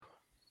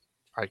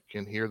I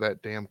can hear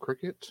that damn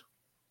cricket.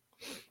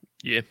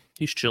 Yeah,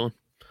 he's chilling.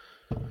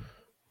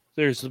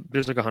 There's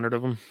like 100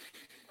 of them.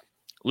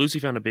 Lucy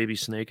found a baby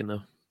snake in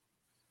the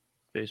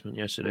basement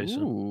yesterday,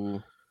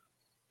 so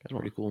that's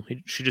pretty cool.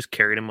 She just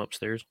carried him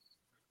upstairs.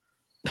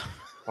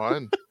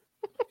 Fun.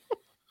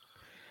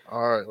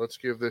 All right, let's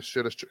give this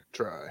shit a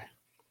try.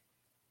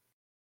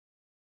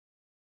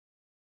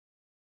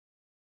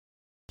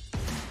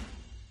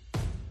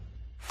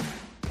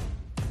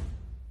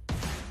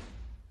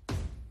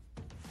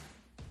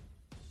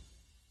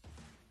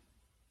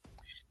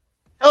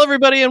 Hello,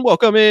 everybody, and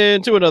welcome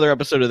into another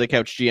episode of the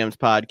Couch GMs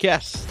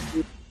podcast.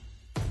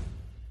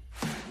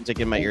 Music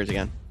in my ears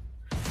again.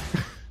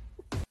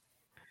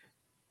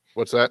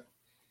 What's that?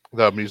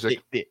 The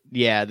music?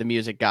 Yeah, the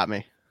music got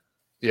me.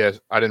 Yes,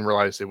 I didn't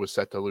realize it was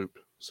set to loop.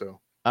 So.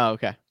 Oh,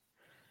 okay.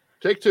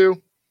 Take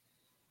two.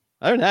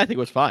 Other than that, I think it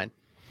was fine.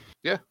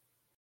 Yeah.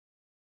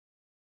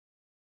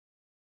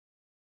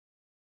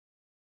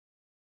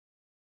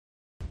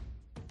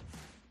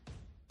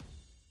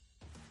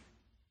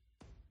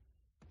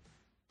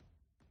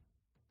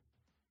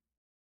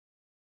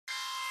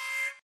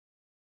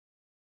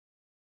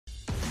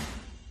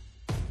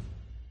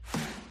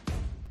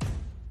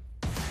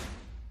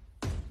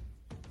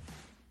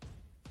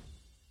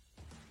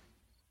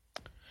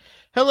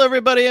 Hello,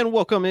 everybody, and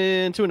welcome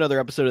into another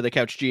episode of the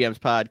Couch GMs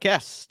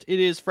podcast. It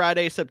is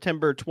Friday,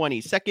 September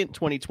 22nd,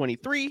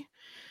 2023.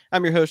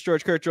 I'm your host,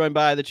 George Kurt, joined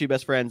by the two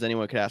best friends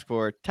anyone could ask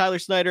for, Tyler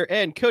Snyder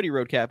and Cody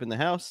Roadcap in the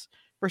house.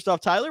 First off,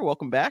 Tyler,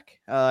 welcome back.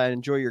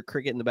 Enjoy your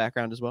cricket in the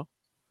background as well.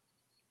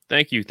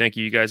 Thank you.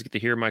 You guys get to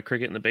hear my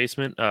cricket in the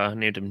basement.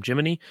 Named him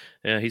Jiminy.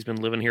 He's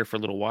been living here for a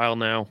little while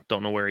now.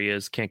 Don't know where he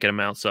is. Can't get him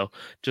out, so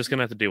just going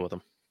to have to deal with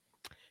him.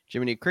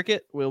 Jiminy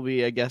Cricket will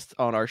be a guest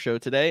on our show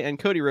today. And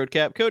Cody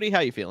Roadcap. Cody,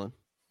 how you feeling?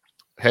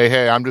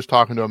 Hey, I'm just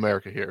talking to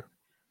America here.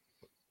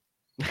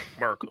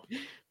 America.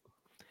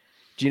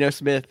 Geno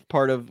Smith,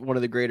 part of one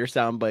of the greater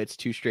sound bites,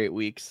 2 straight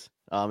weeks.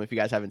 If you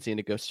guys haven't seen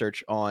it, go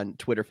search on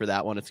Twitter for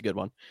that one. It's a good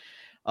one.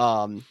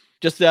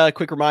 Just a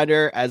quick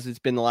reminder, as it's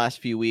been the last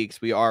few weeks,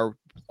 we are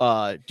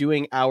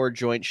doing our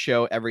joint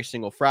show every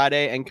single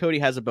Friday, and Cody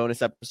has a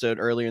bonus episode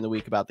earlier in the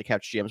week about the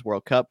Couch GMs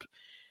World Cup.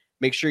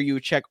 Make sure you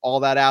check all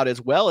that out,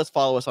 as well as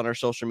follow us on our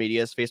social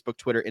medias, Facebook,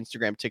 Twitter,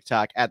 Instagram,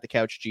 TikTok, at the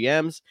Couch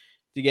GMs,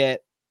 to get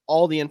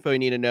all the info you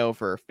need to know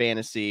for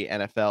fantasy,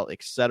 NFL,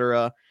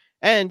 etc.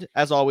 And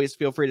as always,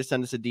 feel free to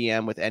send us a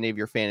DM with any of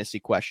your fantasy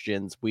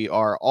questions. We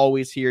are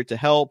always here to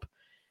help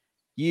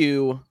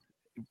you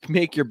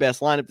make your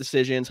best lineup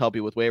decisions, help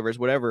you with waivers,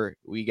 whatever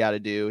we got to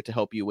do to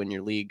help you win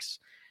your leagues.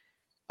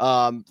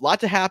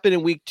 Lot to happen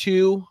in week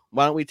 2.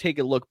 Why don't we take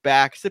a look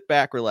back, sit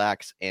back,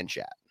 relax, and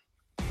chat.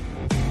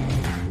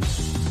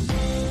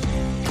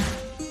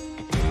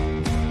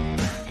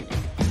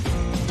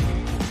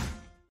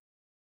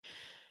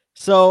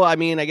 So, I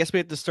guess we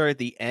have to start at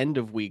the end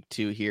of week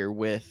 2 here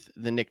with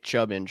the Nick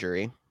Chubb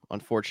injury,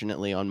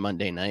 unfortunately, on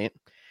Monday night.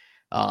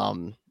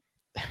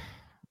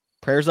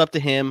 Prayers up to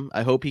him.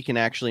 I hope he can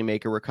actually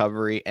make a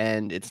recovery,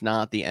 and it's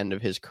not the end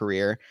of his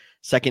career.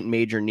 Second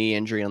major knee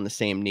injury on the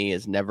same knee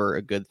is never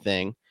a good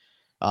thing.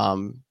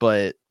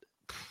 But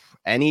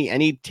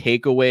any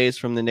takeaways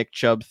from the Nick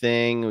Chubb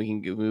thing? We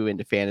can move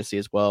into fantasy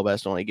as well, but I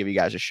just want to give you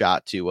guys a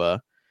shot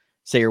to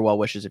say your well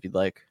wishes if you'd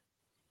like.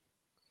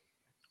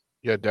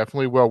 Yeah,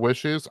 definitely well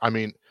wishes. How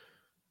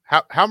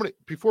many,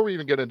 before we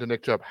even get into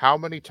Nick Chubb, how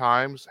many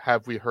times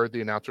have we heard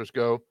the announcers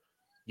go,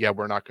 yeah,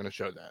 we're not going to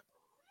show that?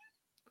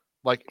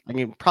 Like,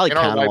 probably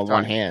count on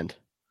one hand.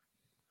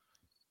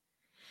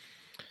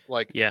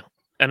 Like, yeah.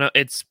 And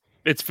it's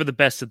for the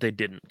best that they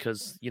didn't,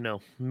 because,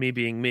 me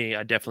being me,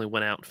 I definitely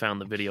went out and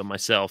found the video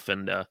myself,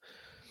 and that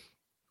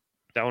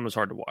one was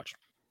hard to watch.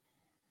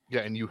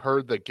 Yeah, and you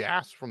heard the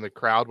gasp from the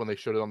crowd when they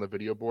showed it on the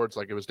video boards.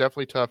 Like, it was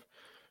definitely tough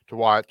to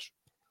watch.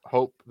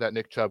 Hope that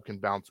Nick Chubb can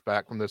bounce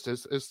back from this.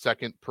 His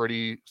second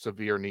pretty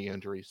severe knee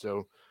injury.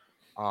 So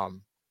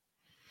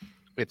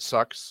it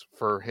sucks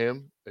for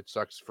him. It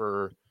sucks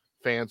for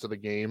fans of the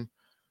game.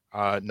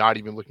 Not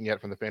even looking at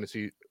it from the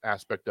fantasy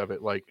aspect of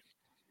it. Like,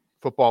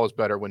 football is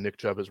better when Nick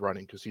Chubb is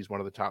running, because he's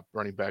one of the top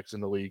running backs in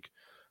the league.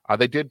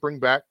 They did bring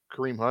back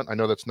Kareem Hunt. I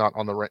know that's not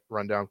on the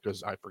rundown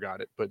because I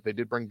forgot it, but they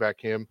did bring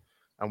back him,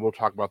 and we'll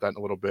talk about that in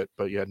a little bit.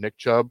 But yeah, Nick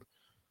Chubb,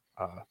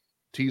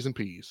 T's and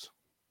P's.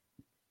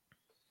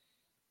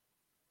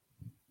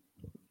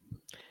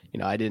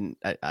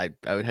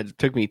 It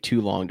took me too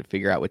long to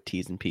figure out what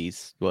T's and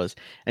P's was.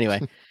 Anyway,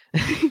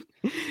 we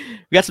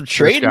got some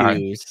trade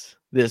news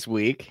this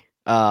week.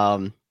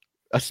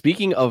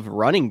 Speaking of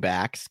running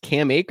backs,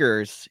 Cam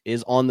Akers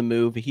is on the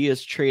move. He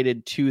is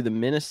traded to the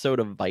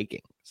Minnesota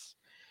Vikings.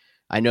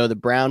 I know the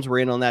Browns were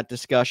in on that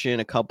discussion,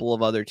 a couple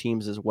of other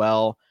teams as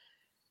well.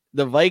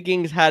 The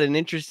Vikings had an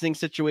interesting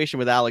situation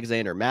with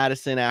Alexander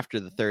Mattison after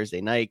the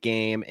Thursday night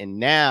game, and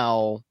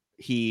now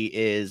he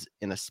is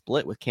in a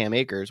split with Cam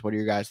Akers. What are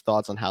your guys'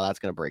 thoughts on how that's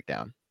going to break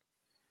down?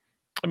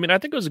 I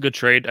think it was a good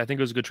trade. I think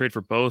it was a good trade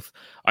for both.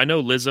 I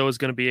know Lizzo is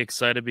going to be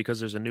excited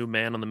because there's a new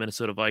man on the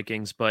Minnesota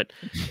Vikings, but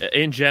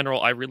in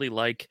general, I really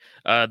like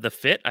the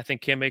fit. I think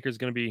Cam Akers is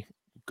going to be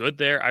good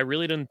there. I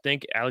really didn't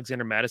think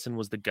Alexander Madison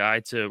was the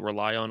guy to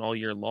rely on all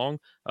year long,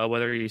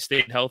 whether he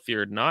stayed healthy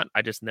or not.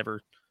 I just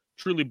never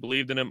truly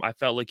believed in him. I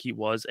felt like he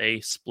was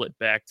a split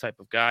back type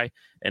of guy,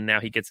 and now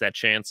he gets that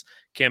chance.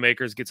 Cam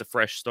Akers gets a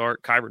fresh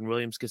start. Kyron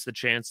Williams gets the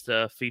chance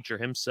to feature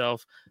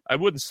himself. I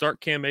wouldn't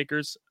start Cam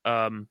Akers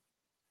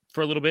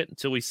for a little bit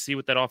until we see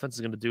what that offense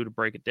is going to do to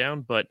break it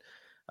down. But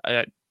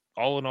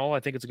all in all, I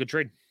think it's a good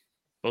trade.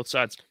 Both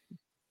sides.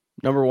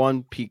 Number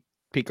one, peek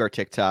our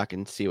TikTok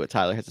and see what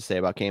Tyler has to say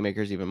about Cam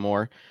Akers even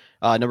more.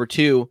 Number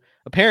two,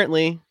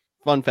 apparently,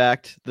 fun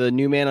fact, the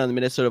new man on the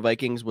Minnesota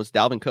Vikings was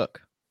Dalvin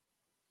Cook.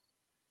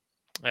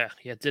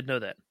 Yeah, did know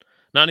that.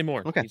 Not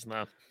anymore. Okay. He's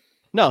not.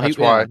 No, That's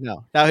he why.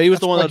 no. Now he was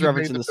the one that why was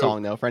he made referencing the the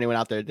song, though, for anyone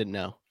out there that didn't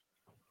know.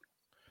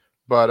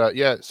 But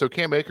so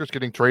Cam Akers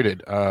getting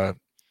traded.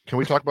 Can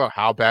we talk about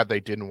how bad they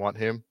didn't want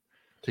him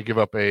to give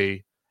up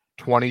a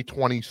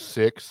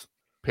 2026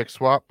 pick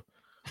swap?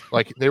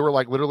 Like they were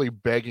like literally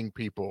begging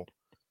people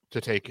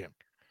to take him.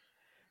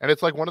 And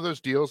it's like one of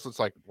those deals that's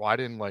like, why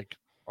didn't like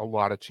a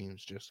lot of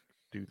teams just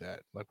do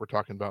that? Like we're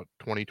talking about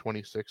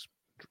 2026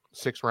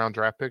 6-round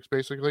draft picks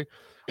basically.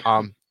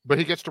 But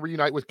he gets to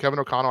reunite with Kevin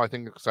O'Connell. I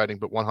think exciting,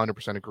 but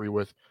 100% agree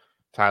with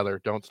Tyler.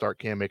 Don't start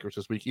Cam Akers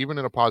this week, even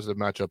in a positive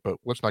matchup, but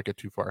let's not get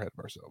too far ahead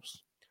of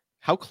ourselves.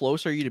 How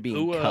close are you to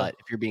being cut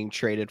if you're being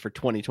traded for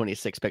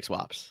 2026 pick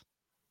swaps?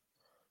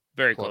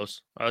 Very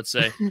close, I would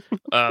say.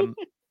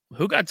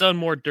 Who got done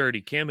more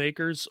dirty, Cam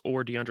Akers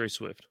or DeAndre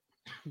Swift?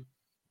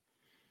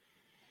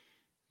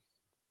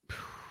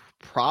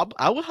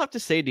 I will have to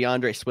say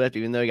DeAndre Swift,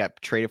 even though he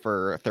got traded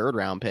for a 3rd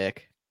round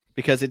pick,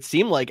 because it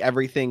seemed like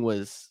everything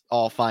was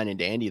all fine and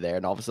dandy there.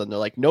 And all of a sudden they're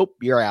like, nope,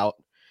 you're out.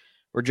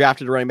 We're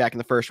drafted a running back in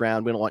the 1st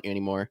round. We don't want you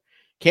anymore.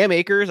 Cam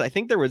Akers, I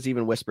think there was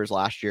even whispers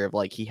last year of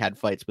like he had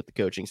fights with the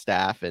coaching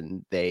staff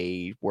and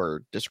they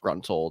were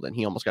disgruntled and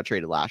he almost got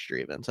traded last year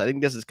even. So I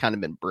think this has kind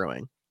of been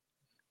brewing.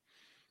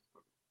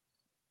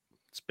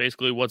 It's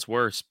basically what's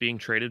worse, being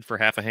traded for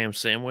half a ham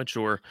sandwich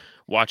or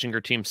watching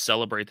your team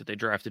celebrate that they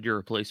drafted your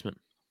replacement.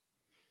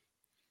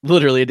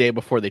 Literally a day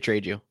before they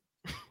trade you.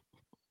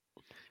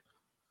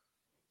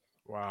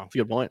 Wow. That's a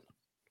good point.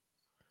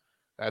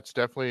 That's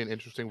definitely an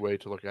interesting way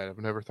to look at it. I've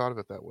never thought of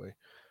it that way.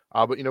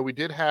 But, we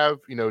did have,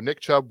 Nick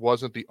Chubb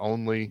wasn't the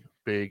only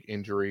big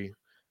injury,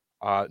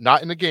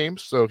 not in the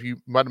games. So if you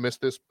might have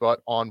missed this,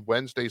 but on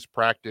Wednesday's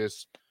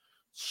practice,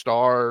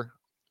 star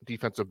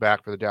defensive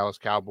back for the Dallas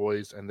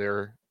Cowboys and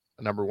their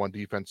number 1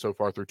 defense so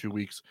far through 2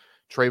 weeks,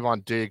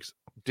 Trayvon Diggs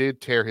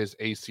did tear his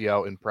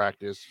ACL in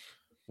practice.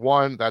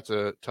 One, that's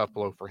a tough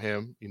blow for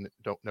him. You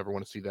don't never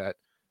want to see that.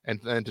 And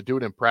then to do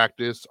it in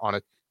practice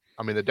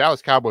the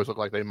Dallas Cowboys look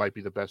like they might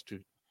be the best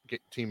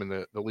team in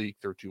the league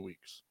through 2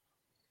 weeks.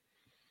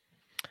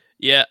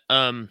 Yeah,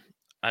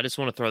 I just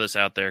want to throw this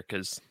out there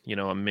because,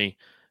 I'm me.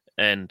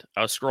 And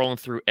I was scrolling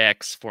through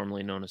X,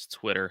 formerly known as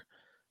Twitter.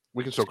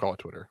 We can still call it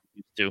Twitter.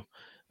 Do.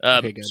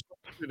 Okay, good.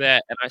 Through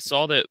that, and I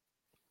saw that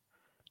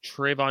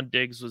Trayvon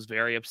Diggs was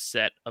very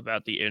upset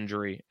about the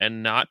injury,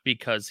 and not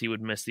because he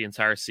would miss the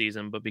entire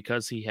season, but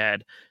because he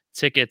had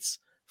tickets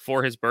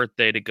for his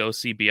birthday to go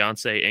see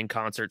Beyonce in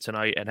concert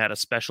tonight and had a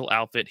special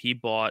outfit he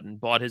bought and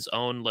bought his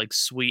own like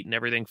suite and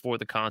everything for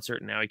the concert.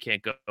 And now he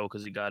can't go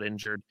because he got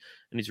injured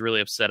and he's really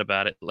upset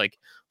about it. Like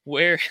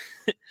where's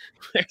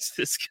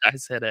this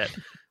guy's head at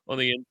on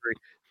the injury?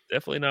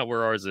 Definitely not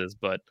where ours is,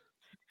 but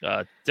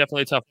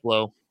definitely a tough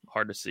blow.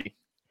 Hard to see,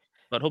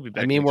 but he'll be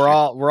back. We're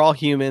all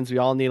humans. We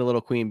all need a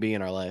little Queen Bee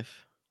in our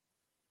life.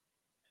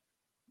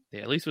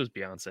 Yeah, at least it was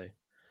Beyonce.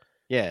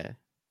 Yeah.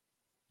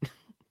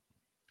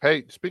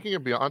 Hey, speaking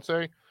of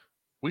Beyonce,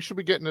 we should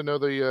be getting to know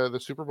the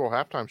Super Bowl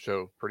halftime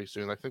show pretty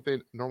soon. I think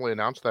they normally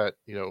announce that,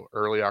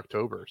 early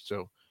October.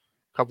 So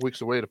a couple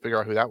weeks away to figure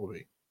out who that will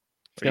be.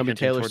 It's going to be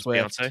Taylor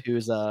Swift,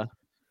 who's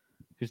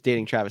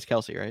dating Travis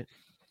Kelce, right?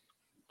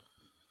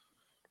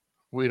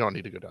 We don't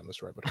need to go down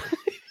this rabbit hole.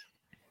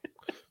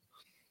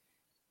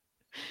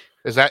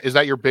 Is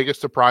that your biggest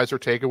surprise or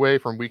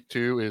takeaway from week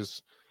 2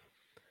 is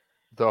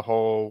the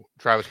whole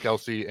Travis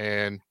Kelce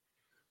and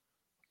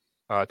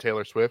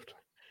Taylor Swift?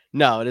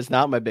 No, it is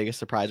not my biggest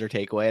surprise or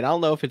takeaway. And I don't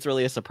know if it's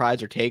really a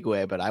surprise or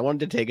takeaway, but I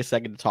wanted to take a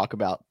second to talk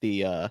about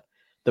the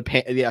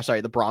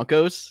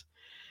Broncos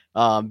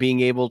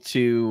being able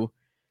to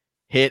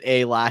hit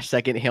a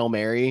last-second Hail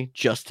Mary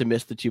just to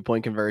miss the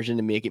 2-point conversion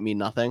and make it mean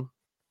nothing.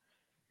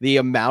 The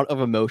amount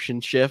of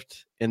emotion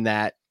shift in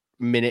that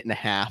minute and a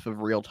half of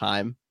real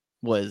time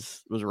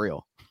was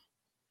real.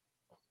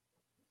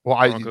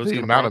 Well, the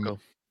amount of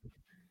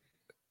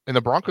and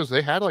the Broncos,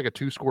 they had like a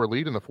 2-score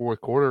lead in the 4th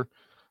quarter.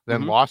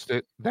 Then lost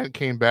it, then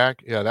came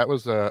back. Yeah, that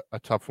was a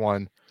tough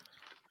one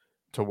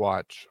to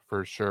watch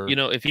for sure.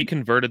 If he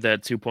converted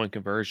that 2-point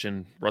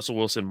conversion, Russell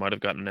Wilson might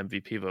have gotten an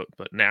MVP vote,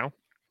 but now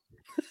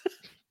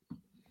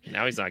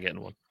he's not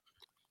getting one.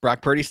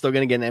 Brock Purdy's still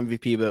going to get an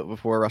MVP vote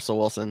before Russell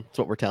Wilson. That's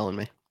what we're telling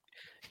me.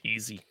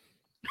 Easily.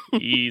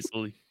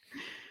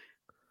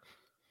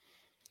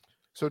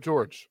 So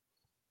George,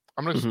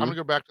 I'm gonna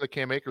go back to the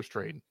Cam Akers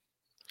trade.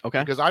 Okay.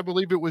 Because I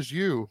believe it was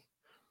you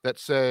that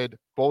said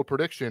bold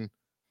prediction.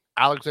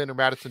 Alexander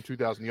Madison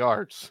 2,000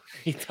 yards.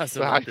 He doesn't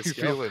So how like you this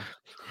skill.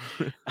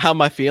 feeling? How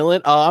am I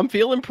feeling? I'm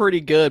feeling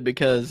pretty good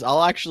because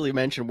I'll actually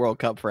mention World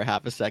Cup for a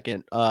half a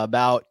second.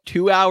 About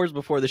 2 hours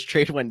before this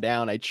trade went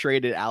down, I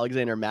traded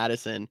Alexander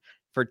Madison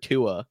for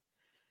Tua.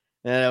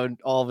 And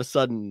all of a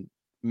sudden,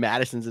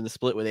 Madison's in the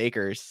split with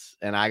Akers,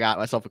 and I got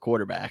myself a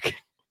quarterback.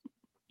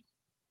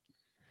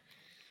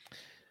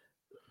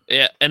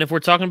 Yeah, and if we're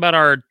talking about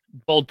our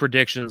bold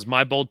predictions,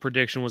 my bold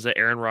prediction was that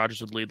Aaron Rodgers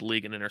would lead the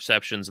league in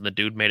interceptions, and the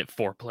dude made it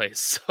 4 plays.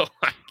 So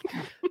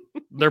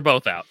they're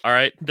both out. All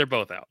right, they're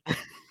both out.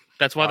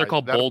 That's why they're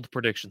called bold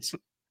predictions.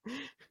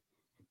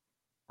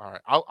 All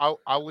right,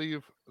 I'll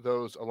leave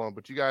those alone.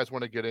 But you guys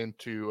want to get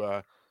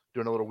into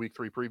doing a little Week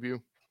 3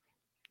 preview?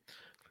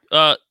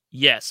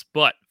 Yes,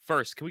 but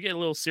first, can we get a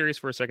little serious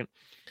for a second?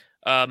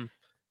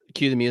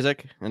 Cue the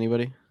music.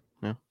 Anybody?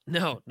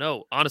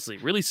 No. Honestly,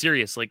 really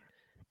serious. Like,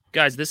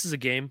 guys, this is a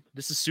game.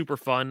 This is super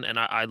fun, and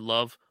I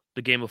love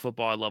the game of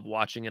football. I love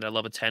watching it. I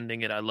love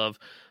attending it. I love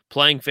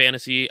playing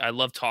fantasy. I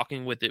love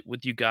talking with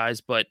you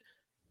guys, but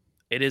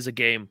it is a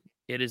game.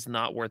 It is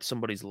not worth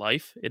somebody's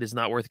life. It is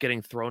not worth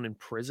getting thrown in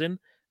prison.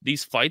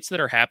 These fights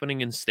that are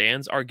happening in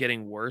stands are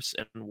getting worse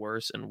and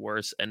worse and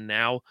worse. And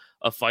now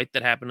a fight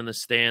that happened in the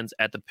stands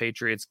at the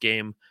Patriots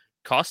game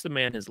cost a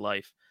man his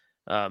life.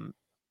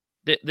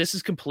 This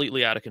is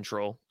completely out of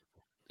control.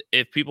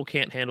 If people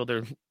can't handle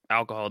their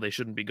alcohol, they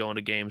shouldn't be going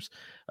to games.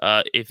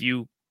 If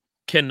you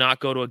cannot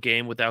go to a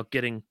game without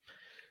getting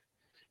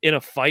in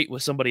a fight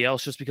with somebody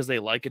else just because they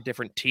like a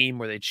different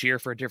team or they cheer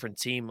for a different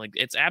team, like,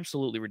 it's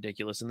absolutely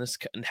ridiculous, and this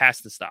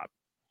has to stop.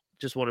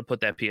 Just want to put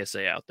that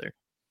PSA out there.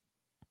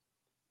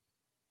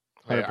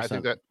 Yeah, I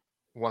think that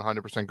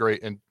 100%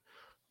 great. And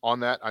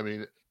on that, I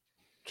mean,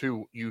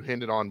 too, you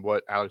hinted on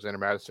what Alexander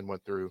Madison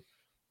went through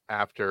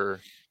after,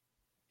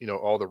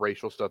 all the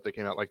racial stuff that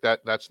came out. Like,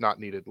 that's not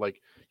needed.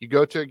 Like, you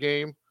go to a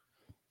game,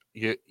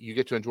 you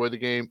get to enjoy the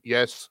game.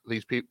 Yes,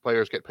 these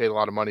players get paid a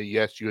lot of money.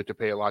 Yes, you get to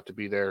pay a lot to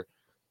be there,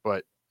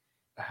 but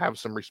have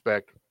some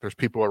respect. There's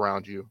people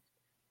around you.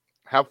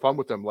 Have fun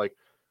with them. Like,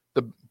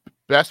 the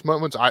best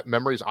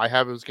memories I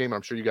have of this game, and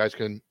I'm sure you guys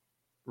can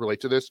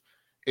relate to this,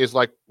 is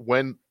like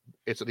when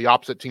it's the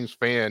opposite team's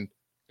fan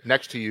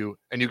next to you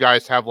and you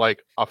guys have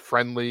like a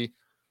friendly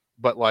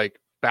but like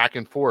back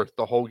and forth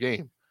the whole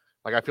game.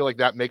 Like, I feel like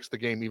that makes the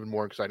game even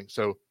more exciting.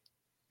 So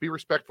be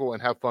respectful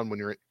and have fun when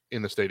you're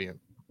in the stadium.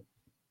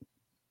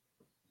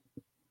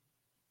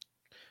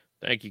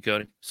 Thank you,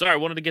 Cody. Sorry, I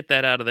wanted to get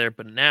that out of there,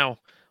 but now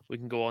we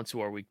can go on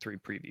to our Week 3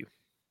 preview.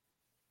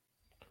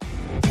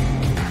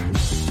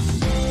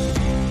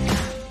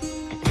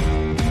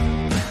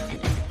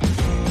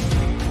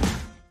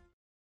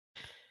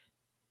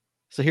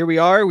 So here we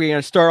are. We're going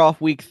to start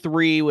off Week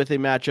 3 with a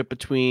matchup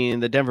between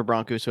the Denver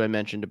Broncos, who I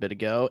mentioned a bit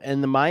ago,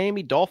 and the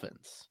Miami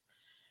Dolphins.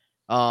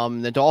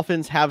 The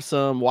Dolphins have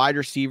some wide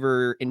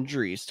receiver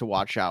injuries to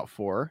watch out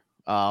for.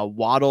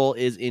 Waddle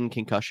is in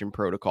concussion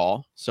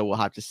protocol, so we'll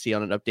have to see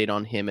on an update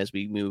on him as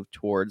we move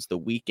towards the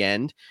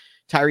weekend.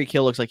 Tyreek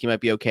Hill looks like he might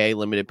be okay,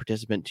 limited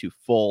participant to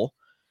full.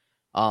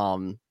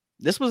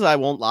 This was, I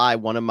won't lie,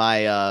 one of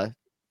my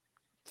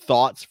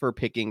thoughts for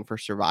picking for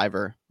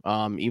Survivor.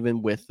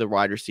 Even with the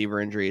wide receiver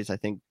injuries, I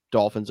think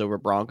Dolphins over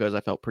Broncos,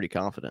 I felt pretty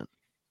confident.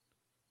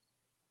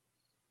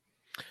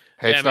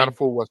 Hey, it's not a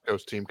full West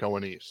Coast team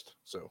going east.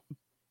 So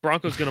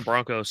Broncos going to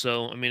Bronco.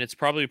 So, I mean, it's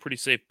probably a pretty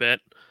safe bet.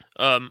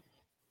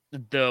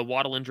 The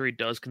Waddle injury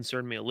does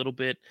concern me a little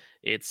bit.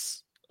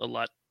 It's a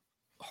lot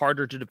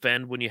harder to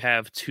defend when you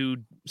have 2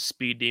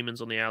 speed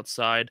demons on the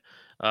outside.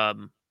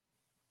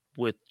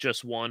 With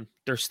just one,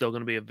 they're still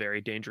going to be a very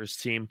dangerous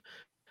team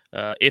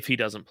if he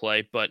doesn't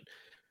play. But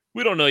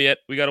we don't know yet.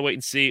 We got to wait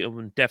and see. And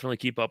we'll definitely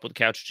keep up with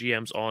Couch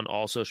GMs on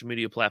all social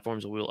media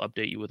platforms. And we'll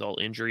update you with all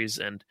injuries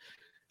and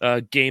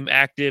game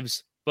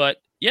actives. But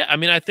yeah, I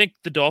mean, I think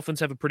the Dolphins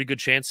have a pretty good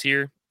chance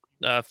here,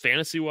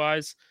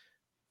 fantasy-wise.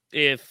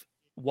 If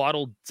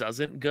Waddle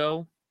doesn't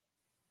go,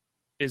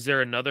 is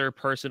there another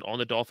person on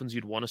the Dolphins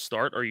you'd want to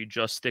start, or are you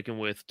just sticking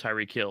with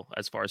Tyreek Hill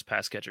as far as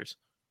pass catchers?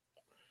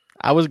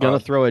 I was going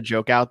to throw a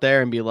joke out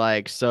there and be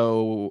like,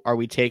 so are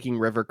we taking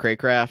River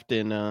Craycraft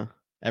in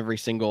every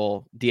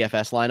single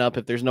DFS lineup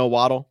if there's no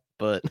Waddle?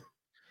 But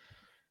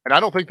and I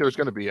don't think there's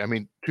going to be. I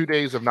mean, 2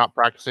 days of not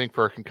practicing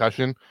for a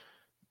concussion,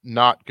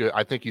 not good.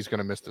 I think he's going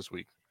to miss this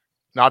week.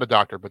 Not a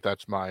doctor, but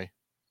that's my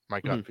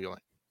gut feeling.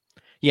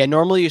 Yeah,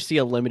 normally you see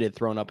a limited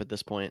thrown up at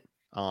this point.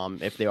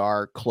 If they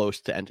are close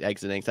to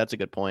exiting, so that's a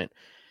good point.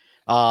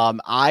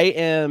 I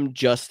am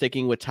just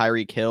sticking with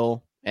Tyreek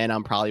Hill, and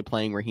I'm probably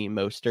playing Raheem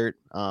Mostert.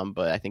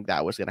 But I think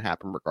that was going to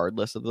happen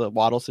regardless of the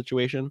Waddle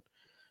situation.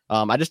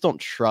 I just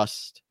don't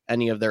trust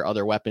any of their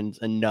other weapons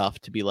enough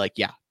to be like,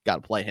 yeah, got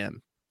to play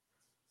him.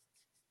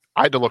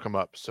 I had to look him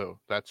up, so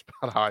that's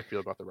about how I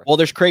feel about the rest. Well,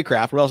 there's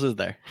Craycraft. What else is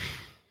there?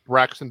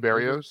 Braxton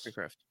Berrios.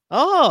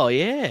 Oh,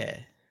 yeah.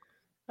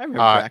 I remember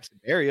Braxton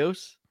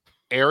Berrios.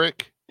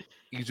 Eric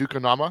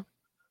Izukanama.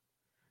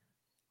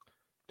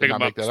 Pick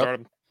him up, start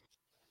him.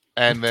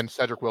 And then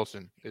Cedric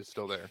Wilson is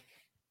still there.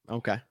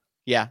 Okay.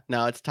 Yeah,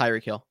 no, it's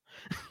Tyreek Hill.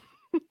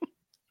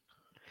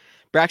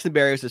 Braxton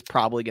Berrios is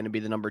probably going to be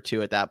the number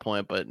 2 at that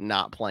point, but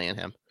not playing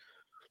him.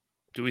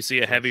 Do we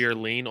see a heavier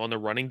lean on the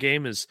running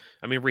game?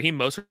 Raheem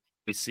Mostert,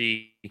 we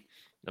see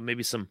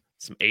maybe some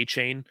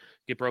A-chain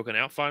get broken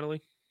out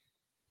finally?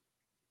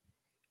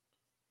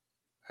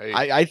 Hey.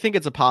 I think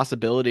it's a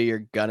possibility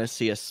you're going to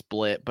see a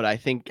split, but I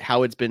think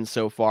how it's been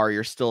so far,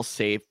 you're still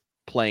safe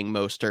playing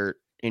Mostert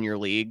in your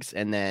leagues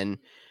and then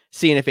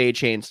seeing if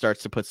A-chain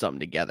starts to put something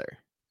together.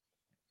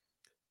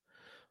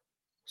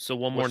 So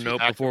one more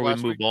note before we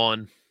move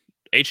on.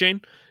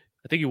 A-chain?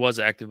 I think he was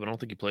active, but I don't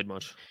think he played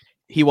much.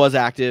 He was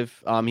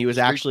active. He was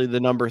actually the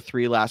number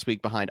 3 last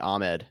week behind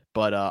Ahmed,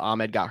 but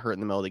Ahmed got hurt in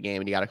the middle of the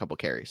game and he got a couple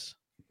carries.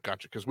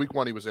 Gotcha. Because week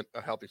 1 he was in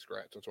a healthy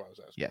scratch. That's why I was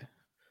asking. Yeah.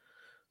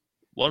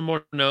 One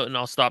more note, and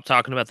I'll stop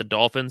talking about the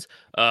Dolphins.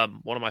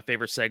 One of my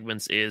favorite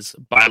segments is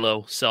buy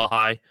low, sell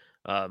high.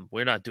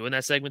 We're not doing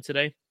that segment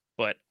today,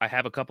 but I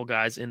have a couple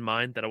guys in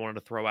mind that I wanted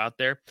to throw out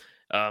there.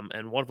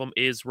 And one of them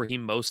is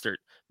Raheem Mostert.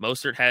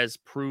 Mostert has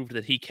proved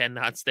that he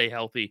cannot stay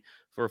healthy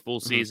for a full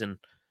season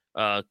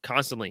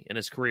constantly in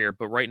his career.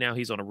 But right now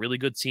he's on a really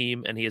good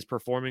team, and he is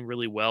performing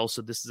really well.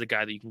 So this is a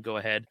guy that you can go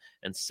ahead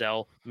and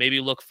sell. Maybe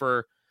look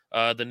for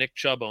the Nick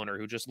Chubb owner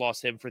who just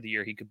lost him for the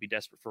year. He could be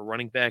desperate for a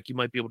running back. You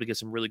might be able to get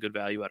some really good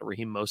value out of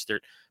Raheem Mostert,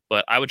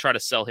 but I would try to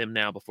sell him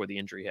now before the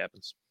injury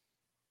happens.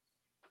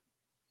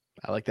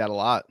 I like that a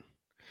lot.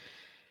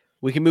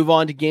 We can move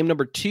on to game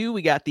number 2.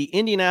 We got the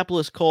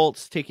Indianapolis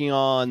Colts taking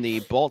on the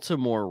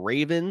Baltimore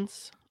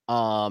Ravens.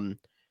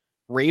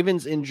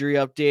 Ravens injury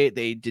update.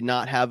 They did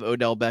not have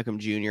Odell Beckham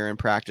Jr. in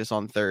practice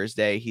on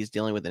Thursday. He's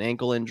dealing with an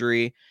ankle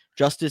injury.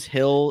 Justice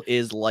Hill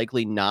is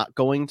likely not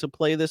going to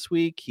play this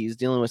week. He's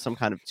dealing with some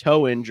kind of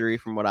toe injury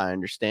from what I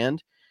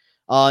understand.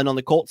 And on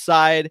the Colts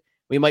side,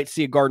 we might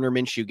see a Gardner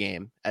Minshew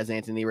game as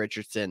Anthony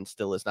Richardson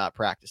still is not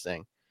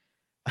practicing.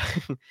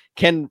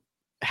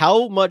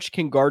 How much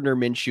can Gardner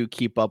Minshew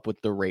keep up with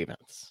the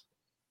Ravens?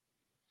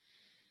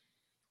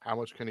 How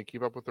much can he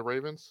keep up with the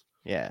Ravens?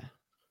 Yeah.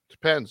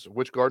 Depends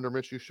which Gardner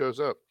Minshew shows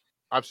up.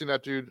 I've seen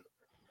that dude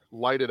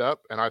light it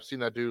up, and I've seen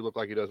that dude look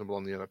like he doesn't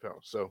belong in the NFL.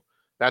 So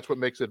that's what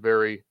makes it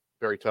very,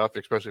 very tough,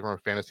 especially from a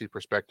fantasy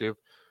perspective.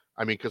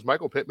 I mean, because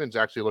Michael Pittman's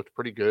actually looked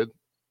pretty good,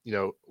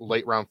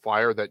 late round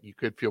flyer that you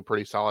could feel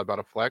pretty solid about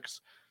a flex.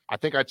 I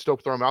think I'd still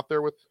throw him out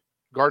there with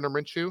Gardner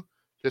Minshew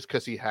just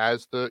because he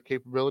has the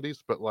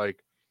capabilities. But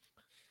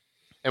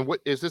and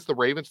what is this, the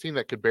Ravens team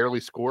that could barely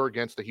score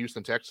against the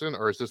Houston Texans,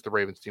 or is this the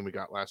Ravens team we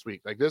got last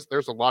week?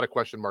 There's a lot of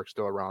question marks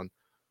still around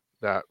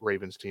that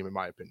Ravens team, in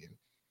my opinion.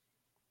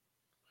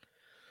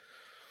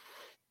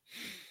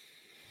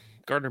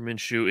 Gardner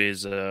Minshew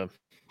is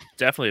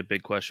definitely a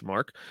big question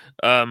mark.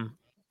 But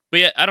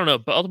yeah, I don't know.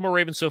 Baltimore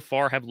Ravens so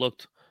far have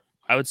looked,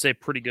 I would say,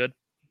 pretty good.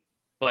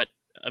 But,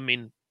 I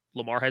mean,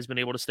 Lamar has been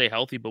able to stay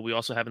healthy, but we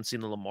also haven't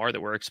seen the Lamar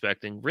that we're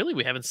expecting. Really,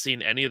 we haven't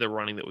seen any of the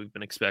running that we've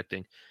been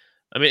expecting.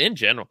 I mean, in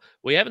general,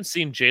 we haven't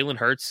seen Jalen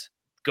Hurts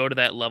go to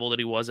that level that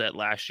he was at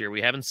last year.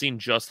 We haven't seen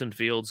Justin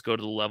Fields go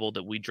to the level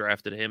that we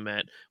drafted him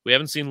at. We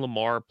haven't seen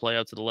Lamar play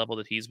out to the level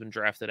that he's been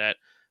drafted at.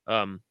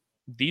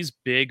 These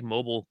big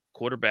mobile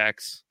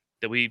quarterbacks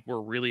that we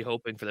were really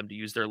hoping for them to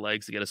use their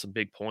legs to get us some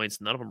big points,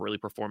 none of them really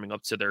performing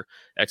up to their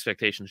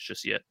expectations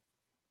just yet.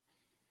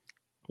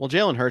 Well,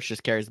 Jalen Hurts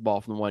just carries the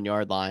ball from the 1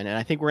 yard line, and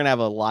I think we're going to have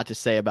a lot to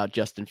say about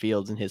Justin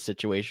Fields and his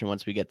situation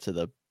once we get to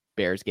the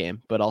Bears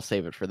game, but I'll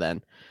save it for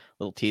then.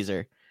 Little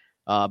teaser.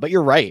 But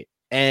you're right.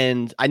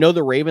 And I know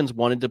the Ravens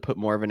wanted to put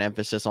more of an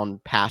emphasis on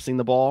passing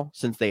the ball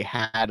since they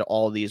had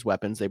all these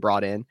weapons they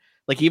brought in.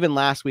 Like even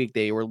last week,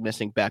 they were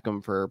missing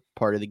Beckham for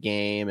part of the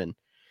game, and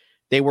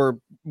they were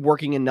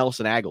working in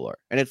Nelson Aguilar.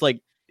 And it's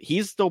like,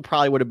 he's still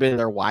probably would have been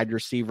their wide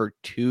receiver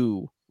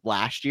 2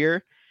 last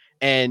year.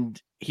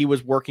 And he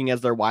was working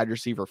as their wide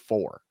receiver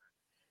 4.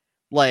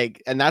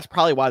 And that's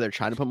probably why they're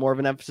trying to put more of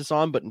an emphasis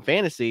on. But in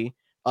fantasy,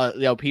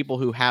 people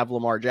who have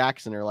Lamar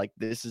Jackson are like,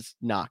 this is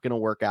not going to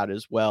work out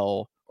as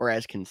well or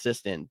as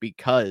consistent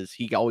because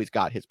he always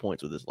got his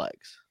points with his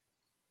legs.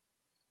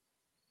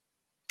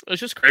 It's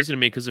just crazy to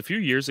me because a few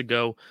years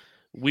ago,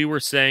 we were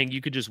saying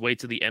you could just wait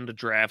to the end of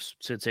drafts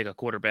to take a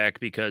quarterback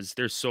because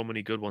there's so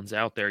many good ones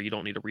out there. You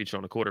don't need to reach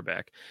on a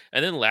quarterback.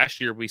 And then last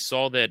year we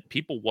saw that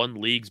people won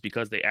leagues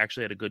because they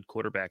actually had a good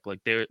quarterback. Like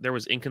there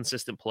was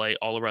inconsistent play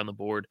all around the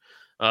board.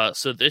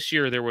 So this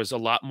year there was a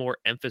lot more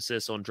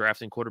emphasis on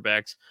drafting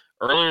quarterbacks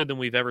earlier than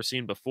we've ever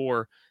seen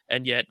before.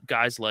 And yet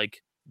guys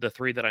like the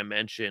 3 that I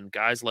mentioned,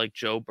 guys like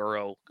Joe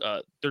Burrow,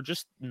 they're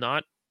just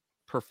not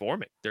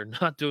performing. They're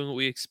not doing what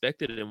we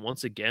expected. And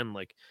once again,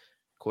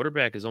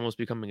 quarterback is almost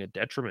becoming a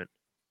detriment.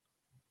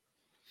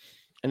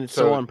 And it's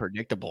so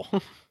unpredictable.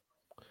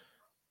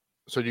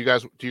 So do you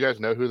guys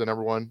know who the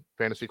number 1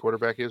 fantasy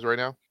quarterback is right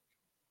now?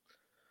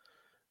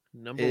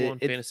 Number 1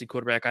 fantasy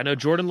quarterback. I know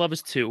Jordan Love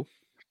is 2.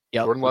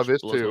 Yeah, Jordan Love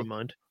is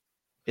 2.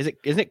 Isn't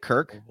it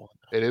Kirk?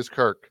 It is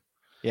Kirk.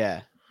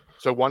 Yeah.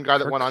 So one guy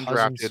that Kirk went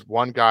undrafted, Cousins.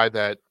 one guy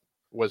that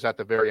was at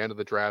the very end of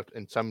the draft,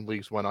 and some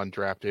leagues went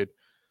undrafted.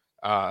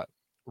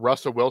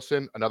 Russell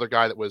Wilson, another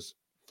guy that was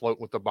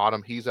floating with the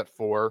bottom, he's at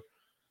 4.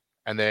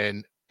 And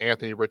then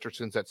Anthony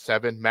Richardson's at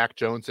 7. Mac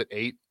Jones at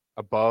 8,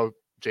 above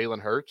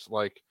Jalen Hurts,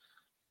 like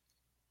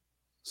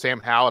Sam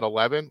Howell at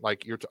 11.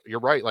 Like you're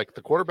right. Like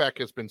the quarterback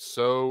has been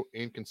so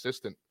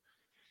inconsistent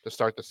to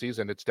start the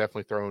season. It's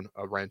definitely thrown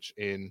a wrench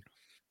in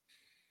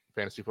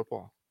fantasy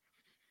football.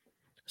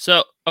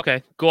 So,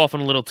 okay, go off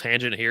on a little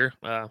tangent here.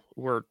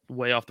 We're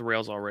way off the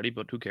rails already,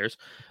 but who cares?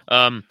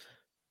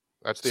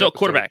 That's the so episode.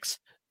 Quarterbacks.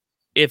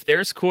 If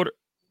there's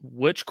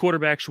which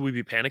quarterback should we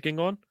be panicking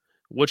on?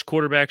 Which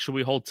quarterback should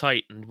we hold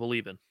tight and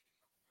believe in?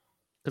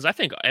 Because I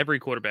think every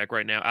quarterback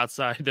right now,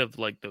 outside of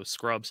like those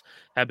scrubs,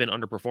 have been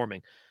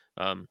underperforming.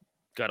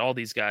 Got all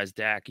these guys,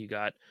 Dak. You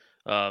got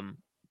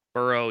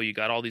Burrow. You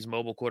got all these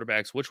mobile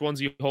quarterbacks. Which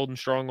ones are you holding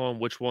strong on?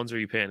 Which ones are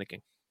you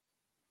panicking?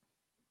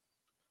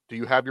 Do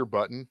you have your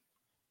button?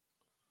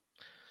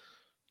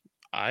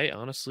 I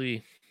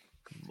honestly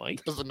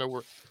might. Doesn't know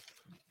where.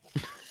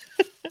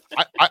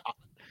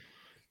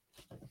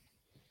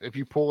 If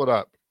you pull it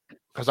up,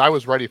 because I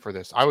was ready for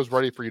this. I was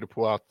ready for you to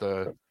pull out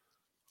the.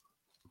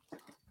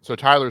 So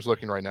Tyler's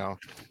looking right now.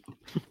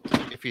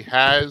 If he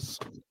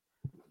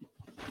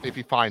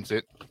finds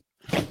it,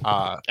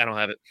 I don't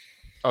have it.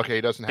 Okay,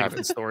 he doesn't have it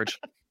in storage.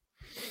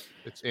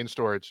 It's in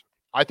storage.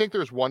 I think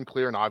there's one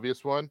clear and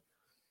obvious one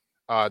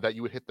that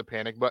you would hit the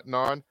panic button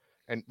on,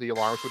 and the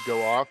alarms would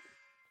go off.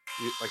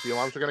 Like the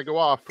alarms are going to go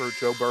off for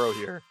Joe Burrow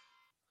here.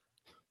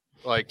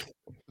 Like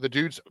the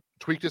dude's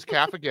tweaked his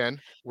calf again.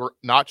 We're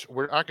not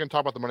going to talk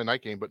about the Monday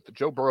night game, but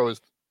Joe Burrow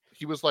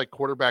he was like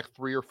quarterback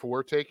 3 or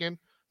 4 taken,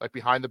 like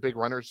behind the big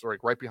runners, or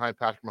like right behind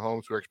Patrick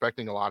Mahomes. We're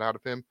expecting a lot out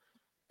of him,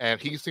 and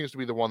he seems to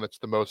be the one that's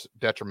the most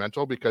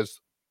detrimental because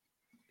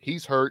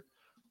he's hurt.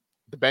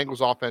 The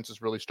Bengals offense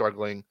is really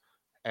struggling,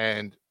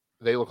 and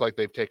they look like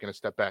they've taken a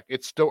step back.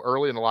 It's still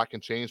early and a lot can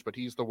change, but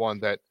he's the one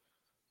that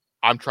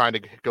I'm trying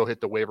to go hit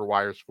the waiver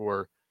wires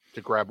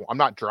to grab. I'm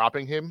not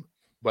dropping him,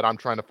 but I'm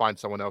trying to find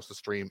someone else to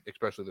stream,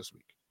 especially this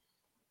week.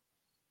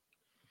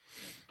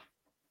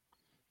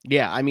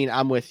 Yeah, I mean,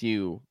 I'm with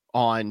you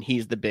on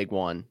he's the big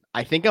one.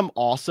 I think I'm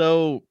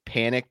also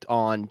panicked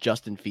on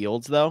Justin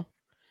Fields, though.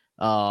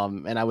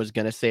 And I was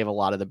going to save a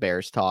lot of the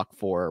Bears talk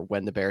for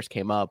when the Bears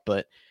came up,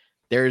 but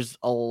there's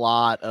a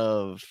lot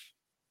of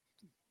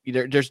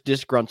there's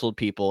disgruntled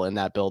people in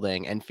that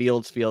building, and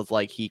Fields feels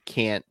like he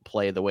can't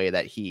play the way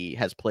that he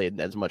has played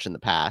as much in the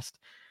past.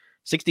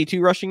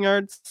 62 rushing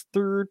yards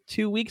through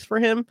 2 weeks for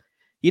him.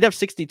 He'd have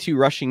 62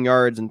 rushing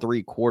yards in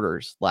 3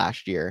 quarters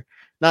last year.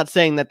 Not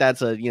saying that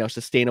that's a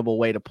sustainable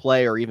way to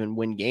play or even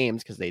win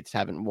games, because they just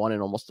haven't won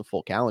in almost a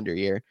full calendar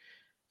year.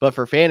 But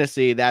for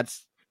fantasy,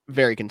 that's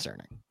very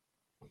concerning.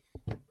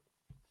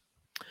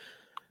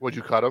 Would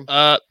you cut him?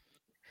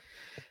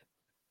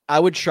 I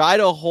would try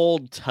to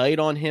hold tight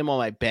on him on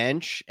my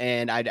bench,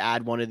 and I'd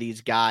add one of these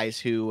guys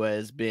who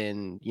has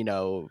been,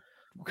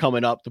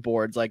 coming up the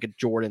boards, like a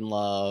Jordan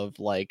Love,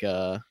 like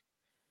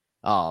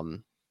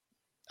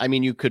I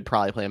mean, you could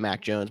probably play a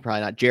Mac Jones,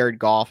 probably not Jared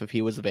Goff if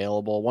he was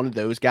available. One of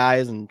those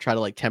guys, and try to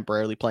like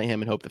temporarily play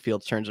him and hope the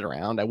Fields turns it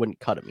around. I wouldn't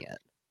cut him yet.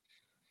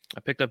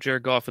 I picked up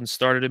Jared Goff and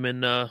started him in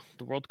the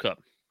World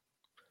Cup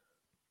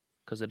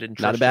because I didn't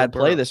trust Not a bad Joe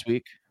play Burrow this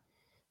week.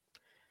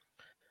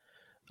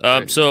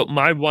 So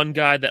my one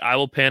guy that I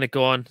will panic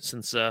on,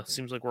 since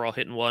seems like we're all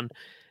hitting one,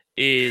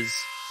 is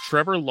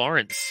Trevor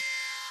Lawrence.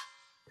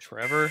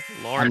 Trevor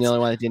Lawrence. I'm the only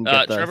one that didn't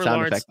get the Trevor sound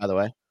Lawrence, effect, by the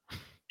way.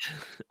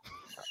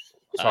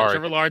 Sorry.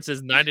 Trevor Lawrence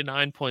is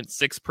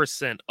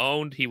 99.6%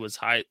 owned. He was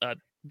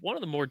one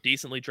of the more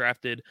decently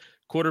drafted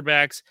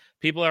quarterbacks.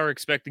 People are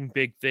expecting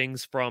big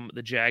things from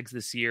the Jags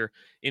this year.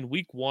 In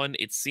week 1,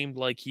 it seemed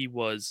like he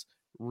was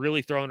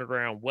really throwing it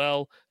around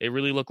well. It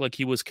really looked like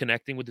he was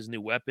connecting with his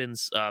new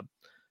weapons.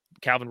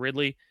 Calvin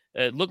Ridley.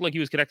 It looked like he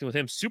was connecting with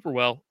him super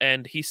well,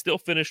 and he still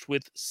finished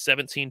with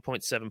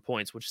 17.7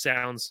 points, which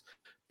sounds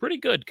pretty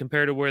good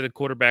compared to where the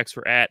quarterbacks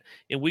were at.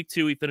 In week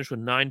 2, he finished with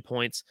 9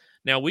 points.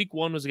 Now, week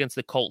 1 was against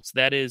the Colts.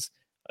 That is,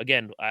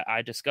 again,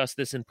 I discussed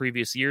this in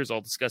previous years.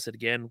 I'll discuss it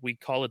again. We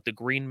call it the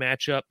green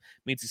matchup.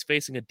 It means he's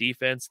facing a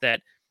defense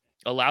that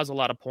allows a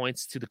lot of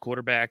points to the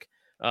quarterback.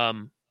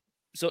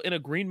 So in a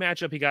green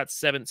matchup, he got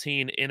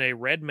 17. In a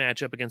red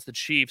matchup against the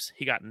Chiefs,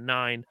 he got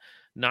 9.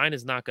 9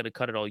 is not going to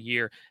cut it all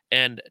year.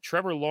 And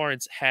Trevor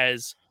Lawrence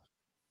has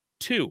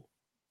 2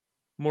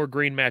 more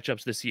green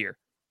matchups this year.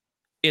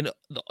 In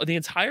the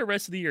entire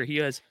rest of the year, he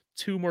has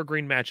 2 more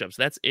green matchups.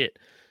 That's it.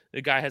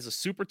 The guy has a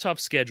super tough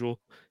schedule.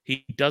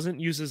 He doesn't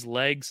use his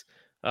legs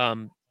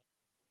to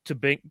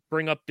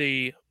bring up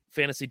the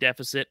fantasy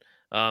deficit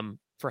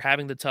for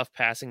having the tough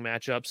passing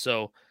matchup.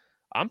 So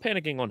I'm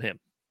panicking on him.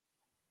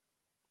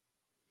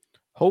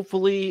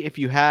 Hopefully, if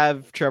you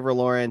have Trevor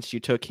Lawrence, you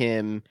took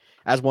him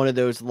as one of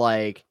those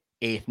like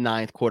 8th,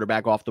 9th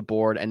quarterback off the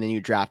board, and then you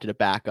drafted a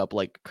backup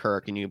like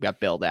Kirk and you got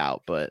bailed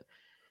out. But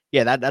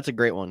yeah, that's a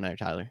great one there,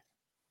 Tyler.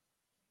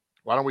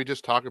 Why don't we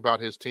just talk about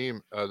his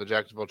team, the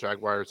Jacksonville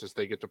Jaguars, as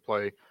they get to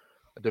play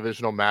a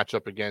divisional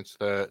matchup against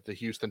the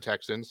Houston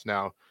Texans.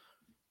 Now,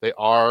 they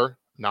are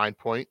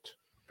 9-point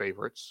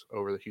favorites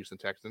over the Houston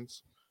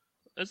Texans.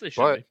 As they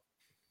should be.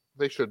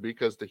 They should be,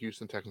 because the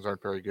Houston Texans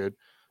aren't very good.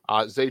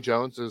 Zay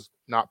Jones is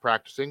not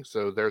practicing,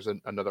 so there's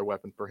another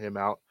weapon for him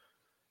out.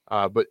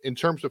 But in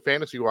terms of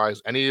fantasy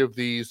wise, any of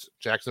these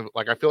Jacksonville,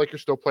 like I feel like you're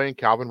still playing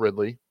Calvin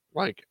Ridley.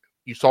 Like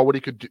you saw what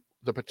he could do,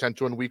 the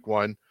potential in week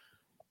 1.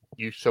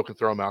 You still can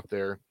throw him out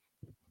there.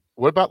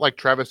 What about like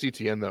Travis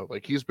Etienne though?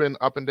 Like he's been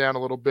up and down a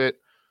little bit.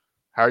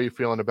 How are you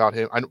feeling about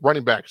him?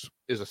 Running backs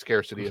is a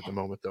scarcity at the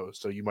moment though,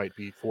 so you might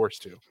be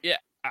forced to. Yeah,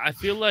 I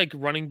feel like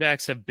running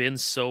backs have been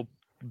so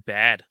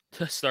bad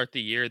to start the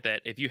year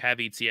that if you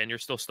have Etienne, you're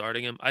still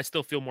starting him. I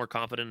still feel more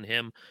confident in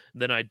him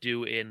than I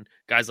do in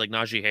guys like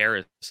Najee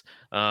Harris.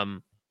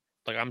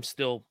 Like I'm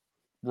still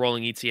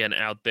rolling Etienne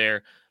out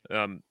there.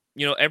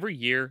 Every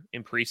year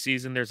in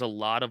preseason, there's a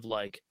lot of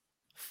like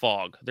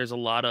fog. There's a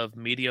lot of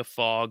media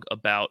fog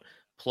about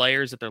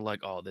players that they're like,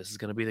 oh, this is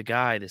going to be the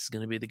guy. This is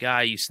going to be the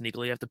guy. You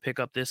sneakily have to pick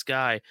up this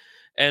guy.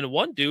 And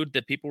one dude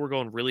that people were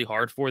going really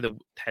hard for that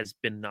has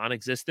been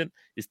non-existent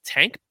is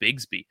Tank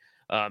Bigsby.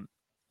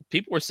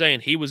 People were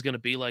saying he was going to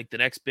be like the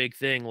next big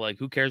thing. Like,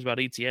 who cares about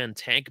ETN?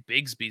 Tank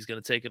Bigsby is going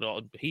to take it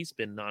all. He's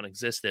been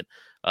non-existent.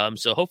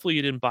 So hopefully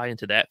you didn't buy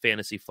into that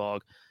fantasy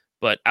fog.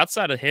 But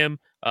outside of him,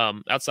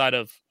 outside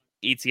of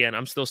ETN,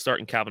 I'm still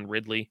starting Calvin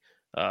Ridley.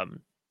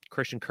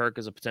 Christian Kirk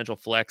is a potential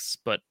flex.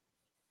 But,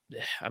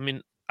 I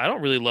mean, I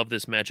don't really love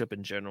this matchup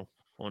in general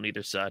on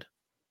either side.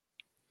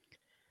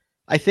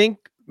 I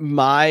think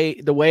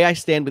the way I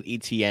stand with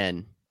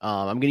ETN,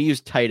 I'm going to use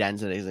tight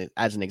ends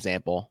as an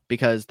example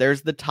because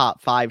there's the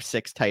top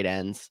 5-6 tight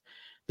ends.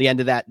 The end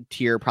of that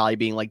tier probably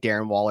being like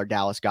Darren Waller,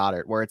 Dallas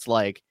Goedert, where it's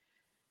like,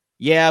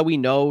 yeah, we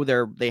know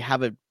they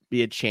have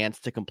a chance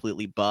to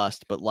completely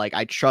bust, but like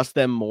I trust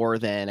them more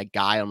than a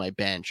guy on my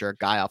bench or a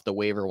guy off the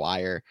waiver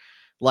wire.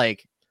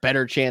 Like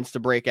better chance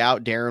to break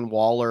out Darren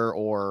Waller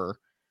or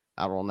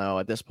I don't know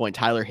at this point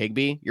Tyler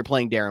Higbee. You're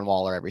playing Darren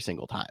Waller every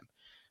single time.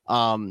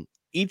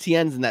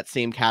 ETN's in that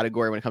same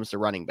category when it comes to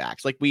running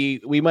backs. Like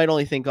we might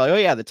only think like, oh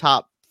yeah, the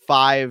top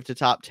 5 to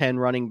top 10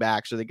 running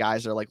backs are the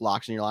guys that are like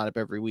locks in your lineup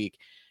every week.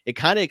 It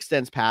kind of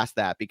extends past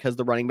that because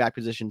the running back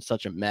position is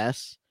such a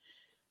mess.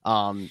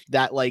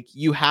 That like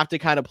you have to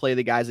kind of play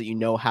the guys that you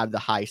know have the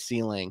high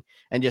ceiling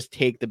and just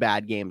take the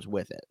bad games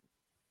with it.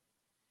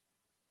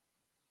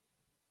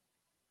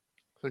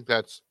 I think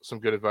that's some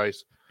good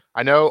advice.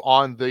 I know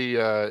on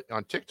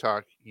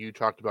TikTok you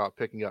talked about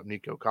picking up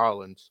Nico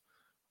Collins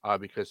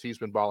because he's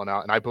been balling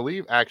out, and I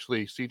believe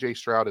actually CJ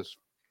Stroud is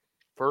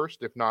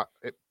first, if not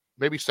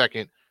maybe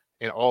second,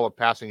 in all of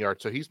passing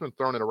yards. So he's been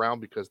throwing it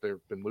around because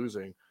they've been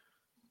losing.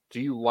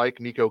 Do you like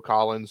Nico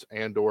Collins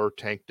and/or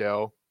Tank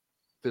Dell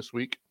this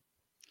week?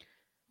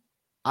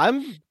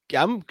 I'm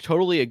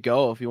totally a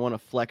go if you want to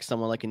flex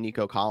someone like a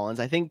Nico Collins.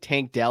 I think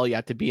Tank Dell, you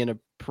have to be in a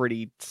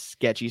pretty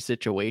sketchy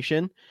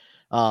situation.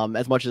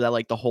 As much as I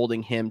like the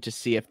holding him to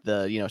see if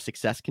the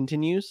success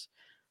continues.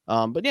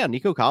 But yeah,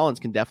 Nico Collins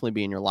can definitely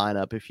be in your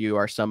lineup if you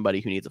are somebody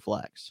who needs a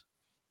flex.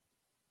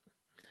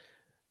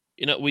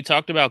 We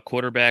talked about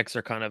quarterbacks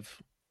are kind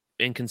of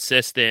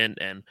inconsistent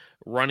and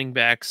running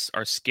backs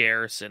are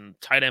scarce and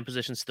tight end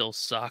position still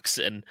sucks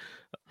and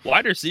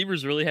wide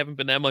receivers really haven't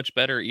been that much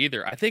better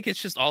either. I think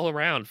it's just all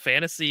around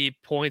fantasy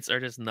points are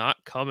just not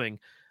coming.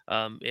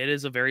 It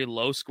is a very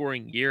low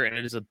scoring year and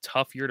it is a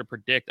tough year to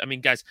predict. I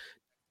mean, guys,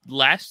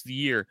 last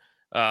year,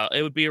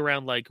 it would be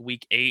around like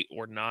week 8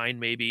 or 9,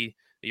 maybe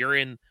you're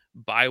in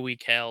bye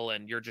week hell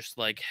and you're just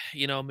like,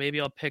 maybe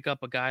I'll pick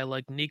up a guy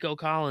like Nico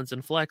Collins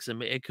and flex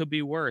him. It could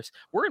be worse.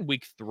 We're in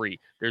week 3.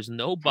 There's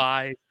no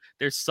bye.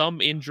 There's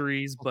some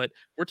injuries, but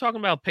we're talking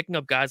about picking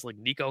up guys like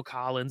Nico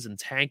Collins and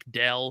Tank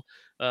Dell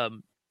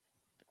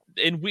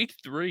in week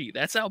 3.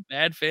 That's how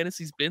bad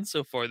fantasy's been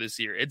so far this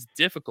year. It's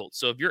difficult.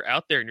 So if you're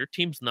out there and your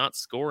team's not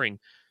scoring,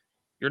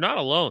 you're not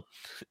alone.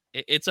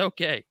 It's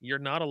okay. You're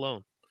not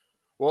alone.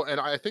 Well,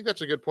 and I think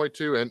that's a good point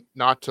too, and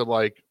not to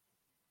like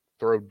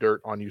throw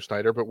dirt on you,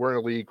 Snyder, but we're in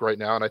a league right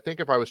now, and I think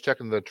if I was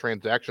checking the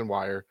transaction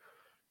wire,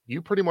 you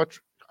pretty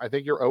much, I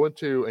think you're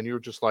 0-2, and you're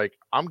just like,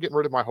 I'm getting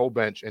rid of my whole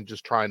bench and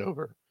just trying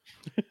over,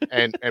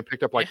 and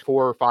picked up like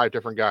 4 or 5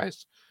 different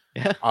guys.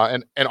 Yeah.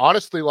 And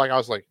honestly, like I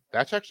was like,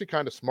 that's actually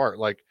kind of smart.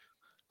 Like,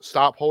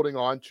 stop holding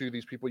on to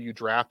these people you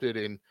drafted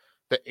in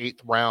the 8th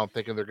round,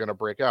 thinking they're going to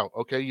break out.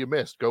 Okay, you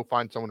missed. Go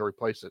find someone to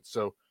replace it.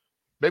 So.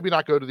 Maybe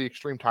not go to the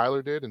extreme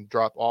Tyler did and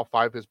drop all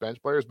 5 of his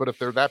bench players, but if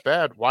they're that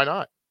bad, why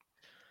not?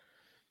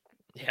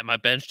 Yeah, my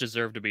bench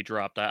deserved to be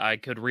dropped. I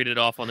could read it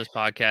off on this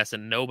podcast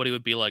and nobody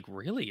would be like,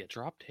 really? It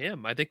dropped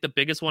him? I think the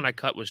biggest one I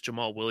cut was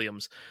Jamal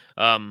Williams.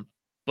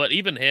 But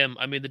even him,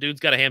 I mean, the dude's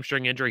got a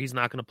hamstring injury. He's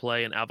not going to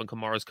play, and Alvin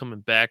Kamara's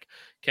coming back.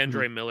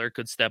 Kendre Miller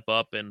could step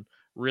up and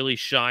really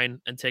shine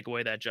and take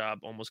away that job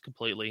almost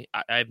completely.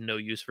 I have no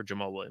use for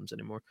Jamal Williams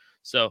anymore.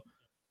 So,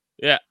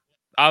 yeah,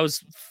 I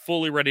was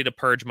fully ready to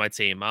purge my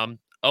team.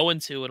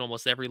 0-2 in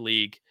almost every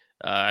league.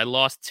 I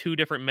lost 2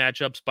 different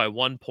matchups by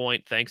 1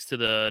 point thanks to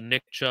the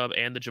Nick Chubb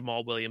and the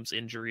Jamal Williams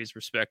injuries,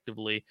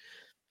 respectively.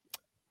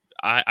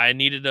 I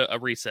needed a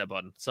reset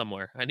button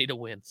somewhere. I need to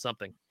win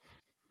something.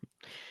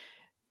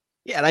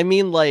 Yeah, and I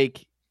mean,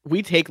 like,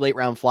 we take late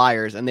round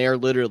flyers, and they are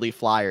literally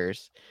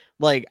flyers.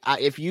 Like,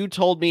 if you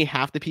told me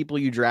half the people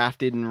you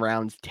drafted in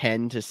rounds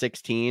 10 to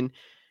 16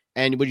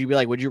 And would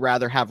you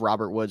rather have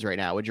Robert Woods right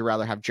now? Would you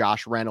rather have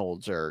Josh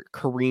Reynolds or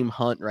Kareem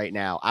Hunt right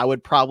now? I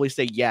would probably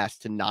say yes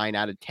to 9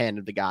 out of 10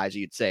 of the guys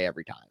you'd say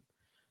every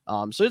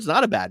time. So it's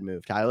not a bad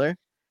move, Tyler.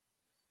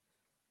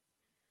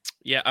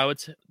 Yeah, I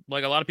would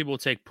like a lot of people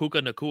would take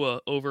Puka Nacua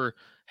over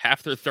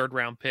half their third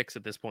round picks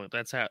at this point.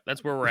 That's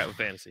where we're at with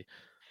fantasy.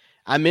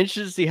 I'm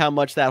interested to see how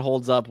much that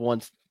holds up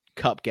once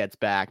Cup gets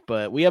back,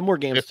 but we have more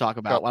games to talk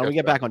about. Why don't we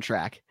get back on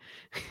track?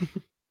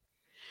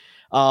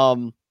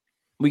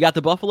 We got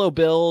the Buffalo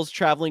Bills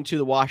traveling to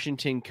the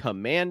Washington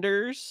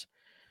Commanders.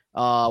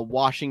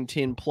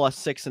 Washington plus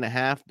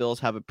 6.5. Bills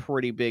have a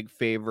pretty big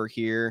favor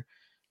here.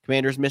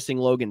 Commanders missing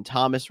Logan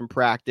Thomas from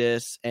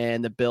practice,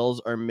 and the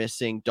Bills are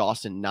missing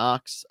Dawson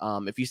Knox.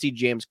 If you see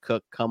James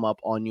Cook come up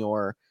on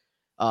your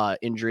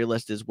injury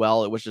list as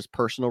well, it was just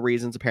personal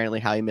reasons, apparently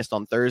how he missed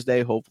on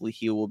Thursday. Hopefully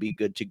he will be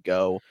good to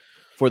go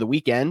for the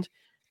weekend.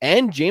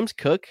 And James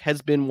Cook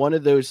has been one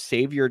of those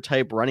savior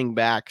type running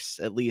backs,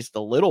 at least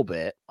a little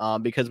bit,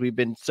 because we've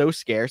been so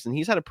scarce, and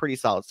he's had a pretty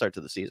solid start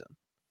to the season.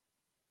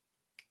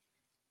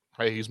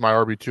 Hey, he's my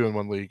RB2 in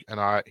one league,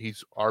 and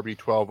he's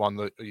RB12 on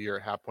the year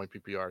at half point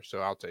PPR, so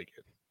I'll take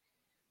it.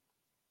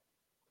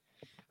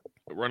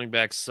 Running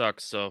back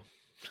sucks, so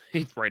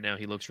right now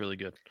he looks really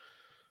good.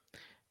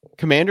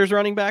 Commanders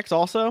running backs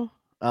also.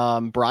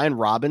 Brian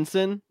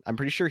Robinson, I'm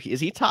pretty sure is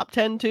he top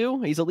 10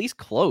 too? He's at least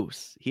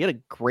close. He had a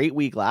great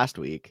week last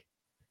week.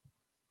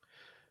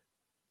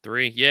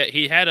 3. Yeah,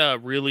 he had a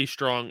really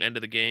strong end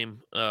of the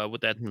game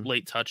with that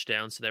late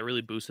touchdown, so that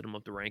really boosted him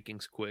up the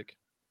rankings quick.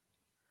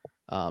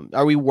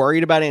 Are we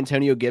worried about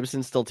Antonio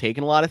Gibson still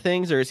taking a lot of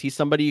things, or is he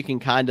somebody you can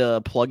kind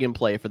of plug and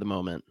play for the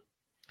moment?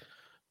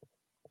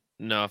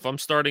 No, if I'm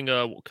starting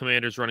a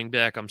Commanders running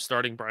back, I'm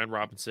starting Brian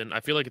Robinson.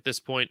 I feel like at this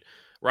point,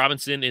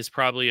 Robinson is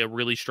probably a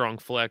really strong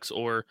flex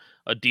or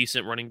a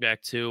decent running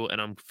back too,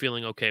 and I'm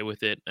feeling okay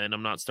with it, and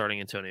I'm not starting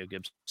Antonio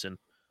Gibson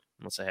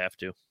unless I have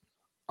to.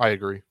 I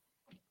agree.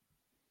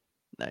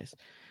 Nice.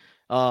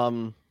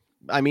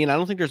 I mean, I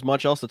don't think there's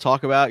much else to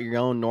talk about. You're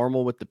going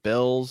normal with the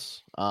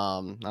Bills.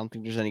 I don't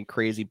think there's any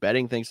crazy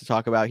betting things to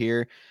talk about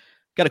here.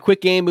 Got a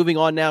quick game moving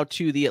on now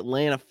to the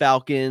Atlanta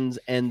Falcons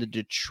and the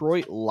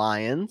Detroit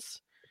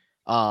Lions.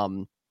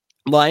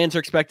 Lions are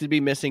expected to be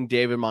missing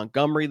David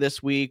Montgomery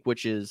this week,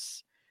 which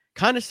is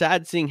kind of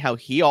sad seeing how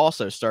he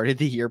also started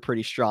the year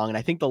pretty strong. And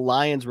I think the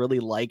Lions really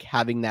like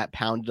having that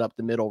pounded up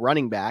the middle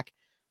running back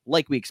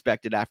like we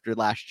expected after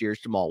last year's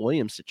Jamal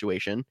Williams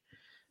situation.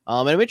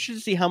 And I'm interested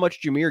to see how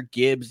much Jahmyr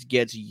Gibbs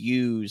gets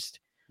used,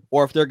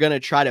 or if they're going to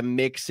try to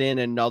mix in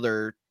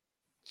another.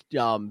 I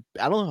don't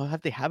know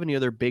if they have any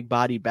other big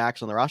body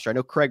backs on the roster. I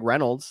know Craig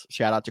Reynolds,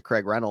 shout out to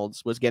Craig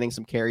Reynolds, was getting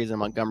some carries in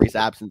Montgomery's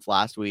absence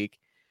last week.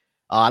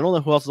 I don't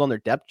know who else is on their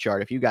depth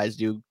chart. If you guys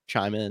do,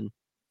 chime in.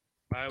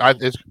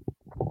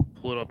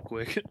 Pull it up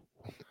quick.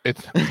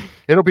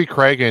 It'll be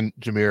Craig and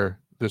Jahmyr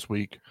this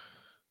week,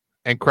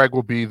 and Craig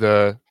will be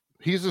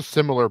he's a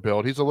similar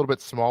build. He's a little bit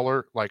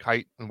smaller, like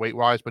height and weight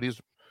wise, but he's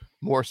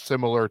more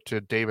similar to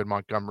David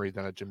Montgomery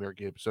than a Jahmyr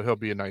Gibbs, so he'll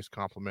be a nice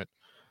compliment.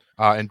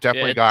 And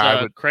definitely a guy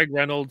I would. Craig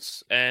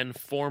Reynolds and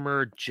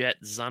former Jet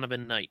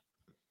Zonovan Knight.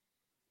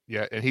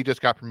 Yeah, and he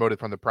just got promoted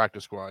from the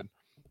practice squad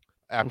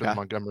after the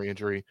Montgomery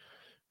injury.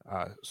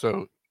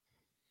 So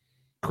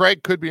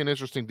Craig could be an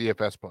interesting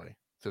DFS play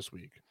this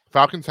week.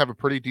 Falcons have a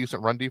pretty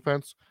decent run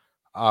defense,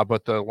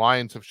 but the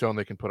Lions have shown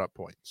they can put up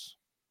points.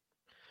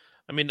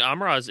 I mean,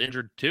 Amon-Ra is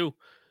injured too.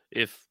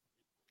 If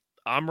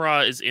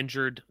Amon-Ra is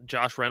injured,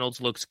 Josh Reynolds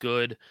looks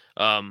good.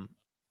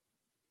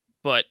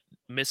 But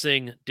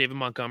missing David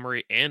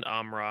Montgomery and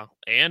Amon-Ra,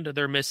 and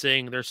they're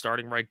missing their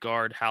starting right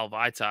guard, Hal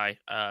Vaitai.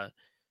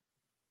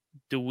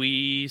 Do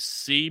we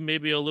see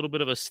maybe a little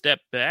bit of a step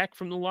back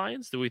from the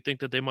Lions? Do we think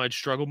that they might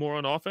struggle more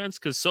on offense?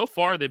 Because so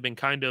far they've been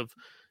kind of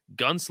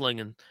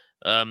gunslinging.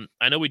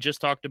 I know we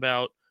just talked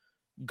about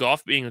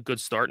Goff being a good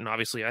start, and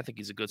obviously I think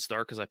he's a good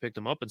start because I picked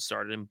him up and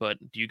started him. But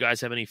do you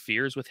guys have any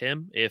fears with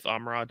him if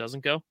Amon-Ra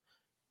doesn't go?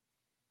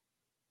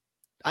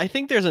 I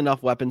think there's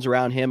enough weapons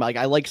around him.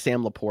 I like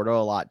Sam Laporta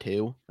a lot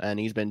too, and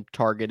he's been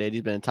targeted.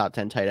 He's been a top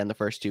 10 tight end the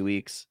first 2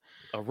 weeks.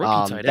 A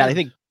rookie tight end. I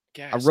think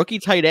a rookie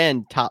tight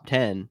end top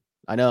 10.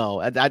 I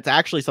know that's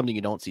actually something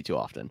you don't see too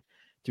often.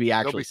 To be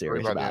actually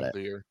serious about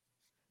it.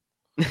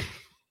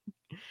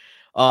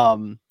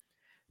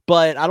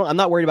 But I'm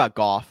not worried about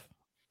Goff.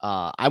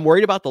 I'm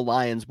worried about the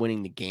Lions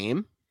winning the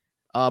game.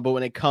 But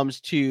when it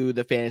comes to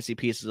the fantasy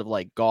pieces of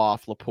like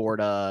Goff,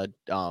 Laporta,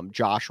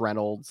 Josh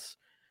Reynolds,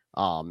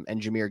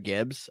 and Jahmyr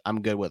Gibbs,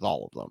 I'm good with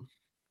all of them.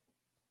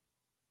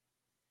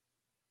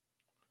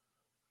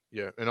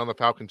 Yeah, and on the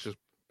Falcons, just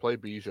play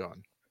Bijan.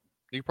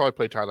 You can probably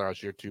play Tyler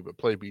Algier too, but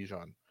play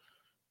Bijan.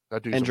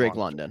 That dude's and Drake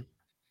London.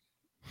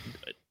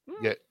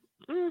 Yeah.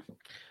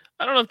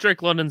 I don't know if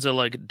Drake London's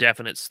a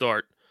definite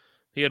start.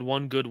 He had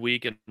one good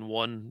week and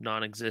one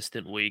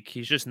non-existent week.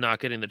 He's just not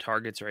getting the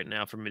targets right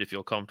now for me to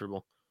feel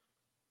comfortable.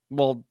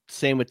 Well,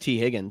 same with T.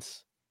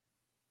 Higgins.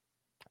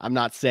 I'm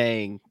not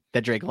saying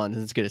that Drake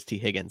London's as good as T.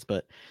 Higgins,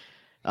 but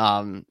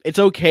it's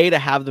okay to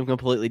have them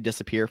completely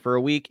disappear for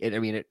a week.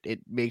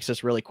 It makes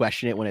us really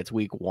question it when it's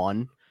week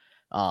 1.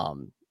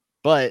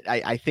 But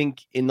I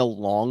think in the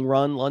long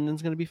run,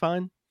 London's going to be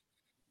fine.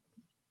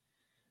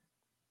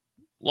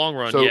 Long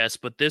run, yes,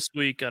 but this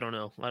week I don't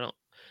know.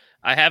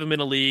 I have him in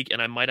a league, and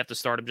I might have to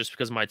start him just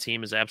because my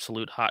team is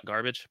absolute hot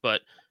garbage.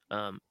 But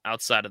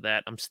outside of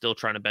that, I'm still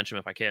trying to bench him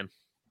if I can.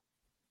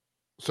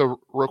 So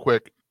real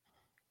quick,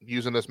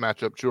 using this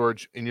matchup,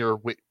 George, in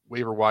your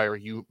waiver wire,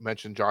 you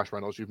mentioned Josh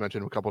Reynolds. You've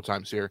mentioned him a couple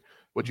times here.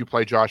 Would you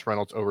play Josh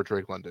Reynolds over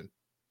Drake London?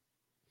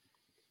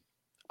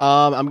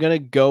 I'm gonna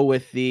go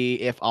with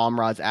if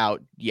Amrad's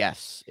out,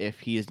 yes. If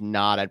he is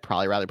not, I'd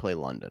probably rather play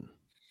London.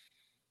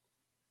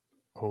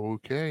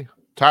 Okay.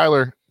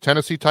 Tyler,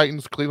 Tennessee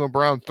Titans, Cleveland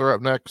Browns, they're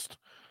up next.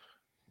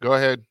 Go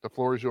ahead. The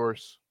floor is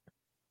yours.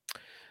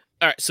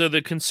 All right, so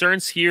the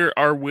concerns here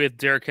are with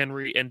Derrick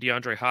Henry and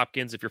DeAndre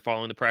Hopkins. If you're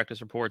following the practice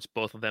reports,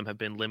 both of them have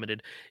been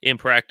limited in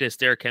practice.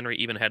 Derrick Henry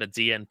even had a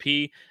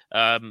DNP.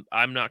 I'm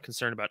not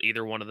concerned about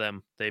either one of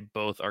them. They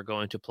both are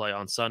going to play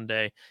on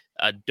Sunday.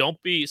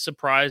 Don't be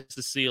surprised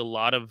to see a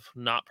lot of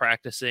not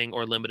practicing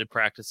or limited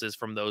practices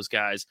from those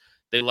guys.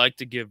 They like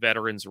to give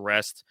veterans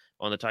rest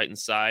on the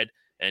Titans side,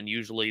 and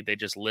usually they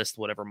just list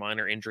whatever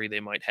minor injury they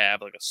might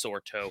have, like a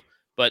sore toe.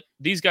 But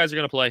these guys are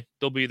going to play.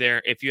 They'll be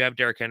there. If you have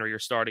Derrick Henry, you're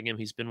starting him.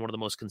 He's been one of the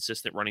most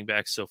consistent running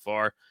backs so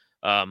far.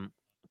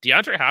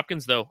 DeAndre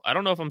Hopkins, though, I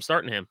don't know if I'm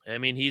starting him. I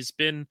mean, he's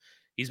been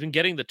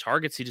getting the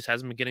targets. He just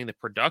hasn't been getting the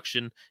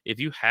production. If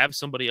you have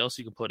somebody else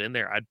you can put in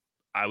there,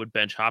 I would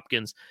bench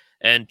Hopkins.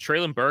 And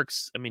Treylon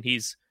Burks, I mean,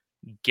 he's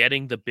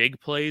getting the big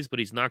plays, but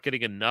he's not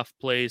getting enough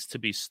plays to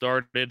be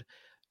started.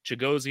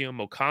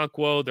 Chigoziem,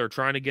 Okonkwo, they're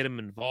trying to get him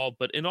involved,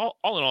 but in all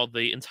in all,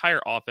 the entire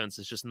offense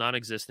is just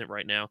non-existent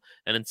right now.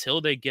 And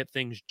until they get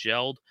things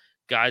gelled,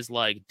 guys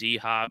like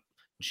D-Hop,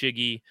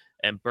 Chiggy,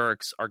 and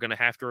Burks are going to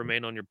have to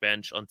remain on your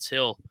bench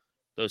until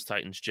those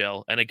Titans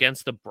gel. And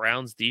against the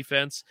Browns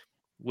defense,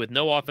 with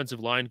no offensive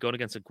line going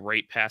against a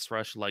great pass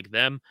rush like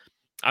them,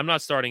 I'm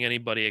not starting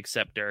anybody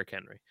except Derrick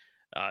Henry.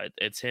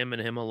 It's him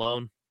and him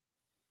alone.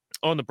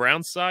 On the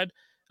Browns side,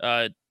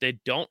 they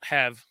don't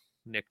have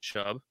Nick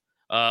Chubb.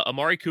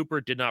 Amari Cooper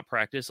did not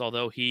practice,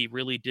 although he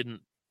really didn't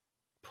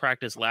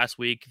practice last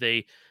week.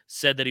 They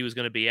said that he was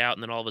going to be out,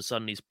 and then all of a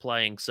sudden he's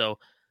playing. So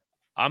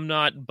I'm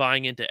not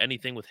buying into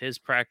anything with his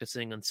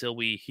practicing until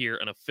we hear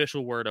an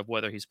official word of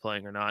whether he's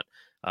playing or not.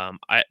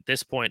 At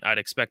this point, I'd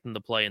expect him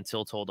to play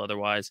until told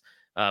otherwise.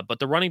 But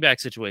the running back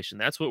situation,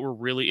 that's what we're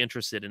really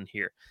interested in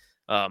here.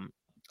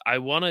 I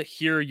want to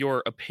hear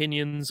your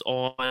opinions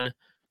on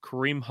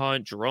Kareem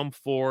Hunt, Jerome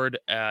Ford,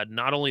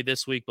 not only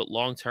this week, but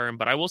long-term.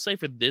 But I will say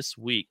for this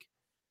week,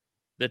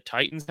 the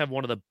Titans have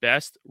one of the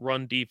best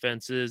run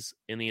defenses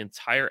in the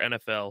entire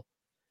NFL.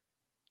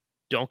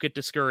 Don't get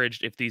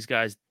discouraged if these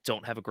guys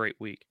don't have a great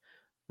week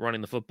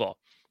running the football.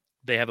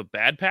 They have a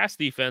bad pass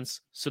defense,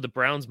 so the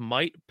Browns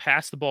might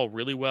pass the ball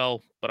really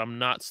well, but I'm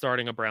not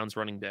starting a Browns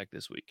running back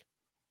this week.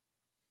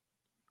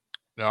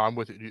 No, I'm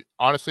with you.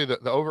 Honestly, the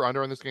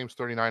over-under on this game is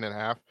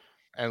 39.5,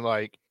 and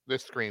like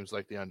this screams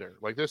like the under.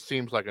 Like this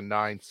seems like a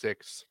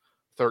 9-6,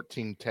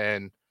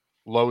 13-10,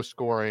 low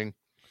scoring.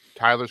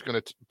 Tyler's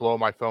going to blow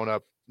my phone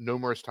up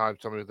numerous times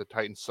telling me the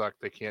Titans suck.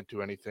 They can't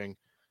do anything.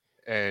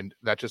 And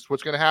that's just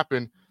what's going to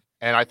happen.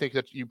 And I think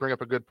that you bring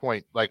up a good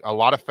point. Like a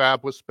lot of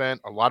fab was spent.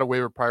 A lot of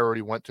waiver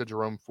priority went to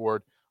Jerome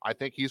Ford. I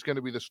think he's going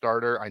to be the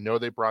starter. I know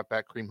they brought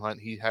back Kareem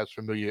Hunt. He has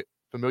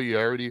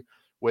familiarity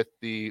with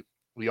the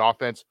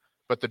offense.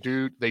 But the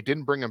dude, they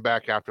didn't bring him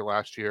back after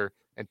last year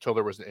until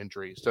there was an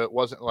injury. So it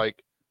wasn't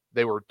like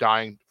they were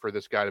dying for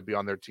this guy to be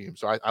on their team.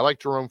 So I like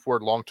Jerome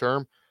Ford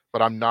long-term,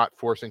 but I'm not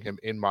forcing him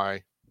in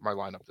my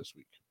lineup this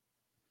week.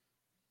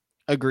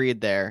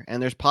 Agreed there.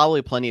 And there's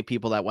probably plenty of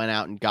people that went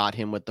out and got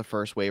him with the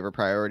first waiver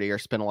priority or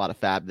spent a lot of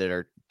fab that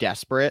are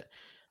desperate.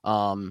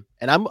 And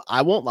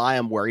I won't lie,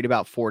 I'm worried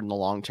about Ford in the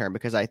long term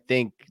because I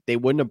think they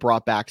wouldn't have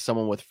brought back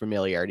someone with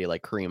familiarity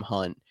like Kareem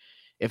Hunt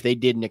if they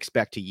didn't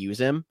expect to use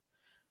him.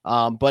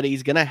 But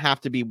he's going to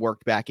have to be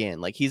worked back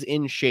in. Like he's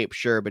in shape,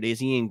 sure, but is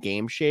he in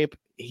game shape?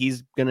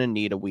 He's going to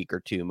need a week or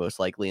two, most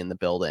likely in the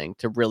building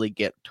to really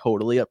get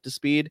totally up to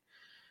speed.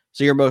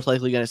 So you're most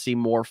likely going to see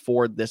more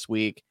Ford this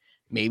week,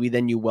 maybe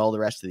than you will the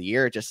rest of the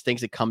year. It just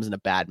thinks it comes in a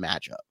bad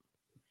matchup.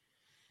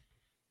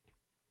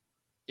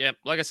 Yeah,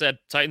 like I said,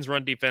 Titans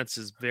run defense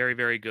is very,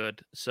 very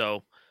good.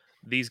 So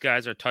these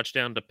guys are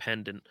touchdown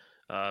dependent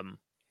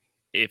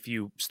if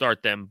you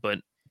start them, but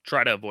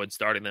try to avoid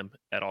starting them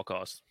at all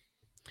costs.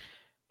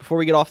 Before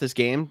we get off this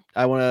game,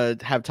 I want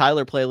to have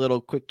Tyler play a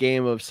little quick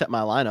game of set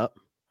my lineup.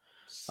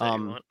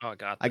 I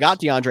got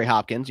DeAndre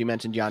Hopkins. You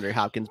mentioned DeAndre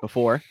Hopkins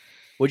before.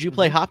 Would you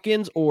play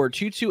Hopkins or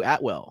Tutu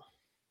Atwell?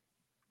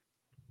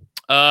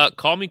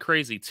 Call me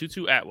crazy.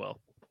 Tutu Atwell.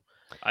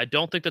 I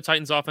don't think the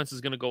Titans offense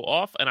is going to go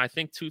off, and I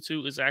think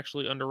Tutu is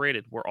actually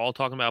underrated. We're all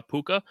talking about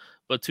Puka,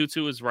 but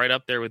Tutu is right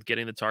up there with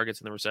getting the targets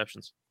and the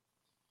receptions.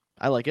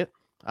 I like it.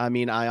 I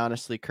mean, I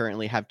honestly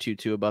currently have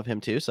Tutu above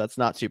him too, so that's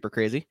not super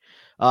crazy.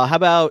 How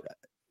about,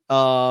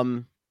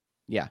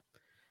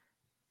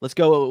 let's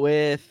go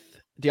with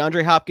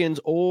DeAndre Hopkins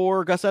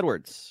or Gus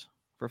Edwards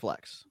for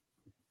flex.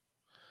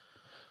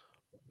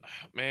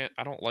 man,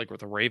 I don't like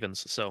the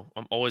Ravens, so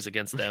I'm always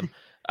against them.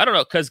 I don't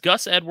know, because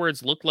Gus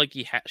Edwards looked like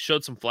he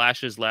showed some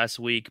flashes last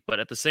week, but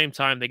at the same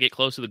time, they get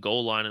close to the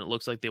goal line, and it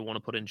looks like they want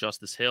to put in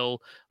Justice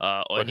Hill,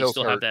 and you Hill's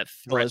still hurt. have that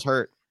Hill threat. is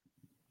hurt.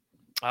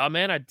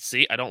 Man,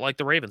 I don't like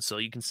the Ravens, so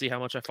you can see how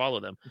much I follow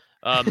them.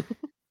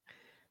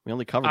 We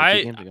only covered it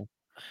 2 games ago.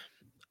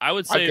 I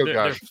would say go they're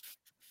Gus.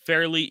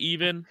 fairly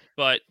even,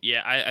 but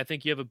yeah, I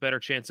think you have a better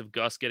chance of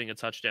Gus getting a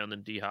touchdown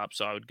than D-Hop,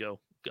 so I would go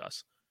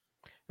Gus.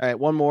 All right,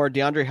 one more.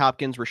 DeAndre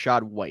Hopkins,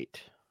 Rashad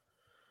White.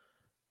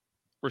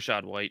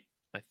 Rashad White.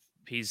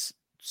 He's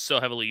so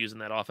heavily using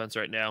that offense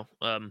right now.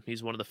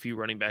 He's one of the few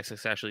running backs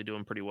that's actually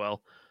doing pretty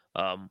well.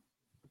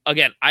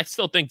 Again, I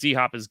still think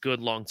D-Hop is good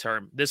long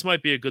term. This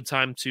might be a good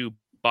time to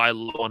buy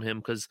low on him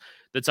because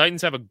the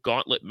Titans have a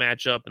gauntlet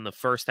matchup in the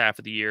first half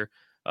of the year.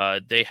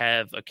 They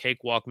have a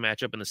cakewalk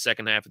matchup in the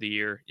second half of the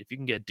year. If you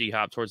can get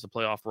D-Hop towards the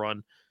playoff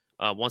run,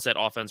 once that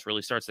offense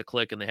really starts to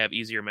click and they have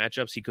easier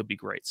matchups, he could be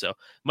great. So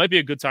might be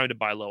a good time to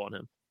buy low on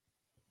him.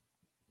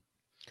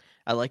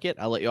 I like it.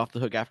 I'll let you off the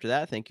hook after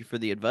that. Thank you for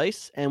the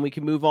advice. And we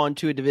can move on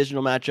to a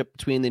divisional matchup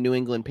between the New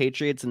England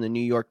Patriots and the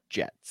New York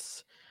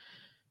Jets.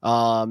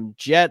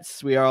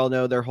 Jets, we all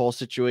know their whole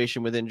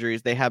situation with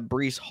injuries. They have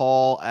Breece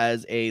Hall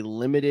as a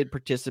limited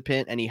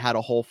participant, and he had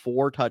a whole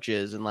 4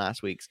 touches in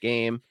last week's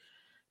game.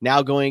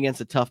 Now going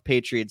against a tough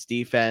Patriots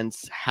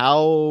defense.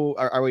 How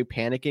are we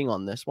panicking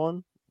on this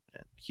one?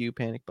 Cue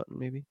panic button,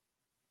 maybe.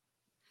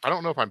 I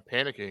don't know if I'm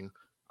panicking.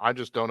 I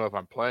just don't know if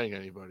I'm playing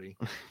anybody.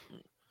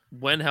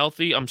 When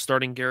healthy, I'm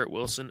starting Garrett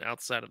Wilson.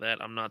 Outside of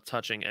that, I'm not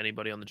touching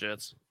anybody on the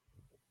Jets.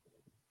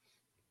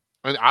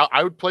 And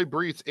I would play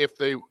Breece if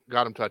they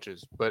got him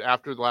touches. But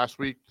after the last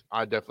week,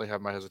 I definitely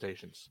have my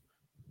hesitations.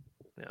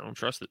 Yeah, I don't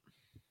trust it.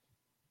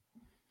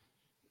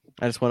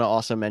 I just want to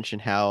also mention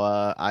how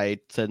I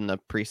said in the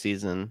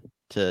preseason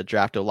to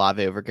draft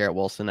Olave over Garrett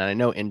Wilson. And I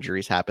know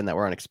injuries happen that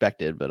were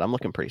unexpected, but I'm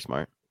looking pretty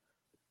smart.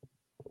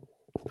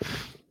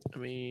 I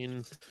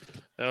mean,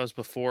 that was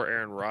before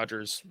Aaron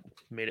Rodgers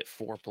made it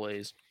 4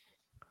 plays.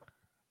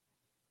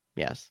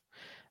 Yes.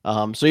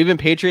 So even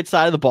Patriots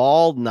side of the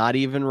ball, not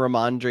even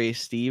Ramondre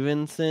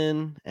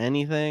Stevenson,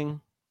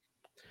 anything.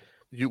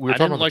 I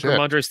didn't like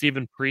Ramondre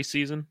Stevenson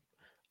preseason.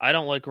 I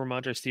don't like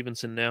Ramondre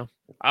Stevenson now.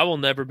 I will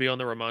never be on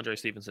the Ramondre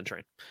Stevenson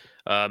train.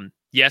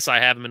 Yes, I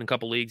have him in a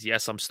couple leagues.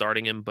 Yes, I'm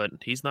starting him, but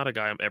he's not a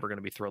guy I'm ever going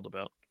to be thrilled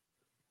about.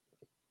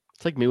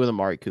 It's like me with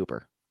Amari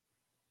Cooper.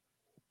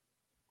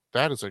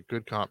 That is a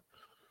good comp.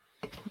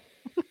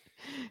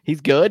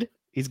 He's good.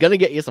 He's going to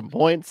get you some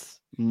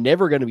points.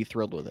 Never going to be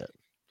thrilled with it.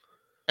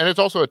 And it's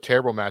also a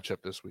terrible matchup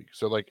this week.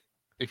 So, like,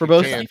 if for you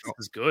both can,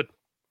 is good.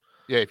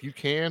 Yeah, if you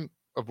can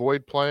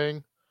avoid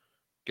playing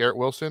Garrett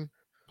Wilson,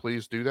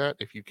 please do that.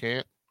 If you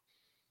can't,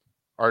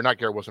 or not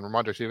Garrett Wilson,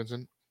 Ramondre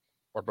Stevenson,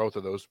 or both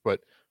of those,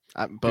 but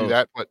both, do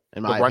that. But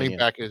the running opinion.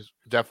 back is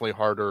definitely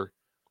harder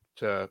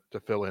to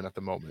fill in at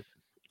the moment.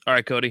 All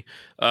right, Cody.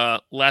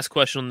 Last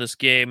question on this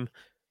game.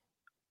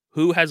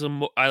 Who has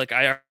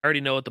I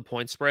already know what the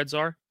point spreads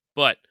are,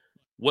 but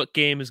what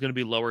game is going to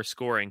be lower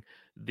scoring?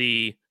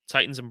 The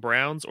Titans and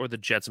Browns or the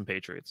Jets and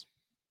Patriots?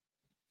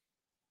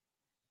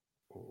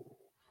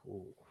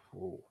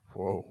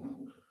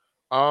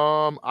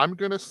 I'm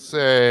going to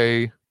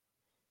say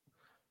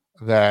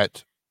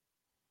that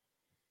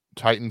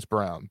Titans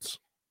Browns,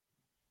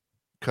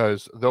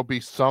 because there'll be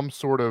some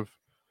sort of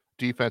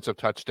defensive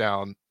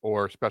touchdown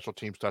or special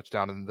teams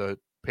touchdown in the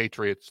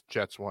Patriots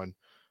Jets one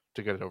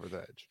to get it over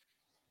the edge.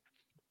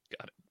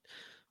 Got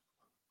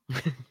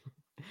it.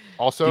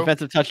 Also,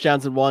 defensive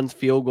touchdowns in one,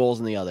 field goals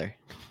in the other.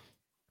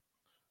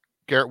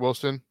 Garrett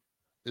Wilson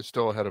is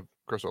still ahead of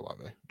Chris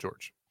Olave,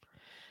 George.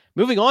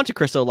 Moving on to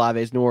Chris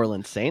Olave's New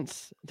Orleans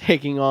Saints,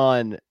 taking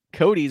on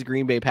Cody's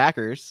Green Bay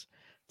Packers.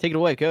 Take it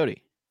away,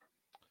 Cody.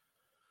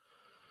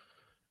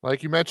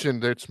 Like you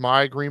mentioned, it's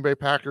my Green Bay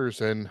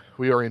Packers, and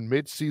we are in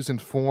mid-season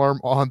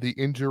form on the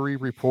injury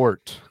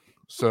report.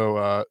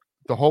 So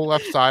the whole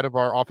left side of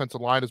our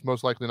offensive line is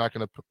most likely not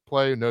going to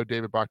play. No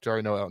David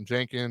Bakhtiari, no Elton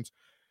Jenkins.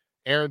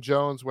 Aaron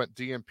Jones went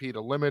DNP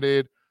to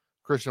limited.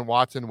 Christian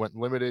Watson went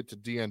limited to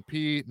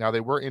DNP. Now, they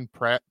were in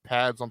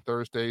pads on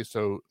Thursday,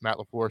 so Matt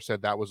LaFleur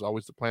said that was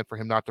always the plan for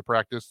him not to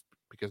practice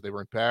because they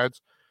were in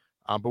pads.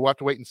 But we'll have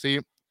to wait and see.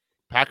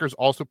 Packers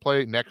also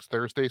play next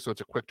Thursday, so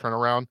it's a quick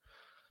turnaround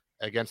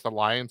against the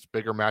Lions.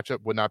 Bigger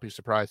matchup. Would not be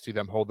surprised to see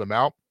them hold them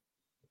out.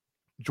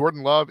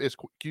 Jordan Love is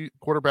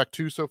quarterback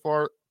 2 so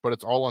far, but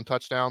it's all on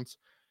touchdowns.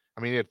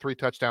 I mean, he had 3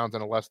 touchdowns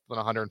and less than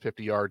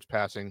 150 yards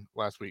passing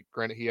last week.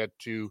 Granted, he had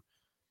 2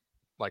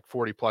 like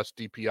 40-plus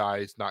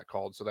DPIs not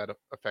called, so that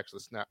affects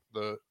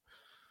the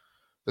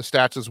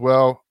stats as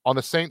well. On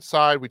the Saints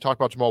side, we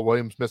talked about Jamal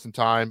Williams missing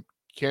time.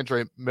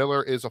 Kendre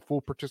Miller is a full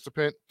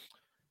participant.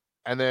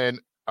 And then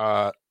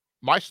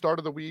my start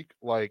of the week,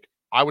 like,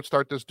 I would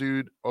start this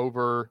dude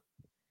over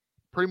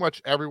pretty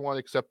much everyone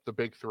except the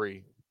big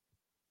 3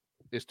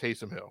 is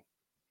Taysom Hill.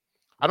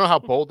 I don't know how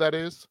bold that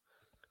is,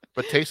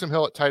 but Taysom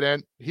Hill at tight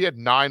end, he had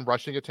 9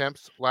 rushing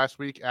attempts last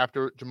week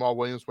after Jamal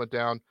Williams went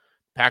down.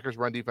 Packers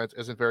run defense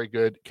isn't very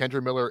good.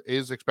 Kendre Miller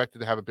is expected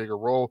to have a bigger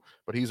role,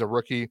 but he's a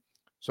rookie.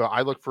 So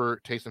I look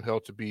for Taysom Hill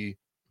to be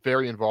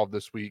very involved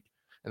this week.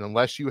 And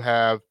unless you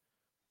have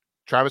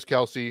Travis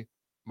Kelce,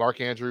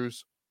 Mark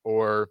Andrews,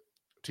 or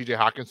TJ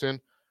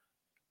Hawkinson,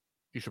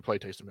 you should play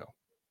Taysom Hill.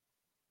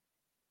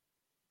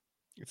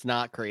 It's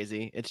not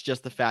crazy. It's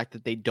just the fact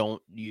that they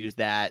don't use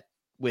that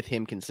with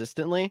him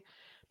consistently.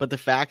 But the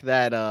fact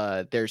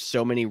that there's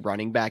so many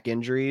running back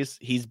injuries,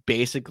 he's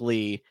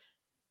basically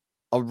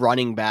a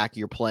running back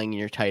you're playing in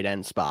your tight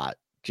end spot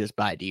just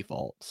by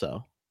default.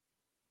 So,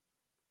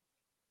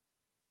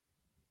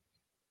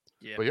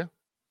 yeah. But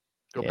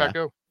go Pack,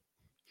 go.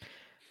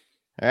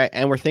 All right,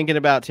 and we're thinking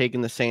about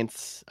taking the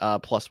Saints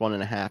plus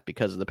 1.5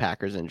 because of the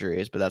Packers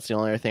injuries, but that's the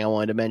only other thing I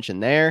wanted to mention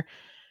there.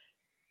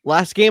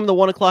 Last game of the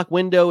 1 o'clock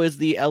window is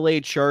the LA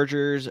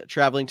Chargers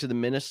traveling to the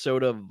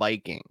Minnesota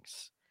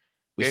Vikings.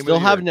 We still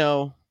have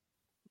no...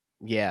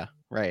 Yeah,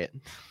 right.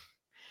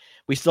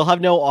 We still have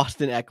no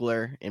Austin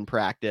Eckler in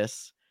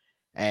practice.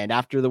 And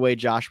after the way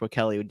Joshua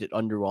Kelly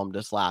underwhelmed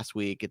us last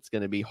week, it's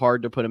going to be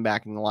hard to put him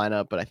back in the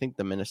lineup. But I think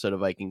the Minnesota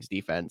Vikings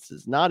defense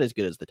is not as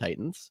good as the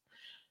Titans.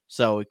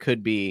 So it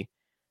could be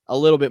a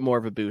little bit more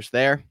of a boost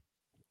there.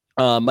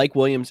 Mike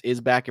Williams is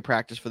back at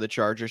practice for the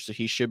Chargers, so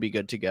he should be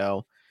good to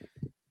go.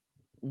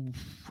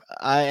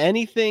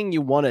 Anything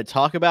you want to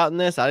talk about in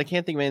this? I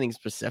can't think of anything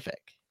specific.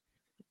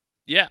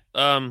 Yeah.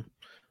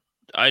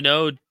 I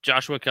know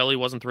Joshua Kelly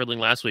wasn't thrilling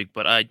last week,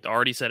 but I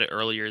already said it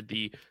earlier.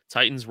 The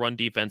Titans' run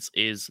defense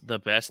is the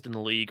best in the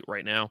league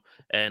right now,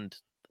 and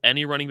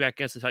any running back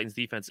against the Titans'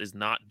 defense is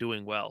not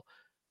doing well.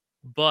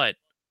 But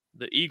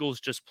the Eagles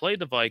just played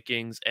the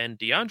Vikings, and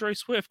DeAndre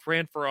Swift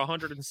ran for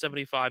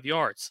 175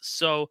 yards.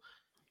 So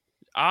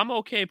I'm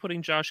okay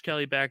putting Josh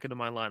Kelly back into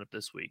my lineup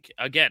this week.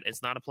 Again,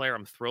 it's not a player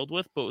I'm thrilled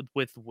with, but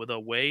with the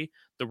way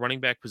the running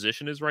back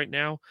position is right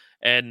now,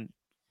 and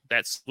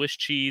that Swiss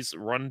cheese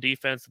run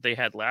defense that they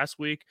had last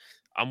week,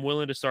 I'm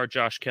willing to start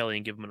Josh Kelly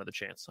and give him another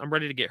chance. I'm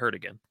ready to get hurt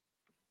again.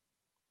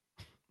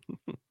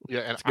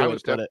 Yeah, and I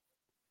was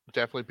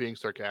definitely being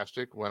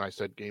sarcastic when I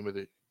said game of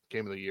the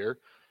year.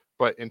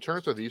 But in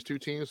terms of these two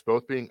teams,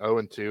 both being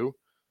 0-2,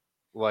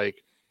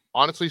 like,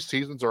 honestly,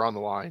 seasons are on the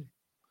line.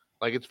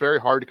 Like, it's very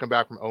hard to come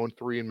back from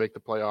 0-3 and make the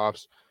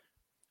playoffs,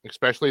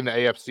 especially in the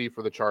AFC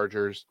for the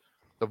Chargers.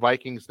 The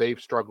Vikings, they've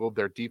struggled.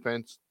 Their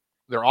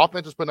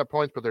offense is putting up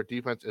points, but their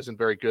defense isn't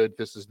very good.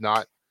 This is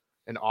not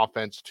an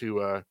offense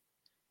to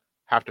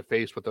have to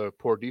face with a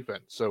poor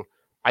defense. So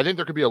I think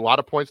there could be a lot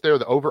of points there.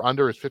 The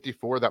over-under is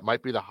 54. That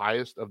might be the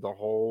highest of the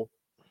whole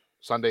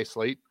Sunday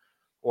slate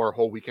or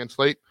whole weekend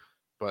slate.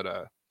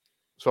 But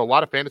so a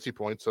lot of fantasy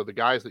points. So the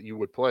guys that you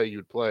would play,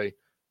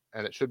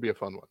 and it should be a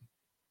fun one.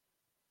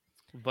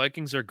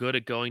 Vikings are good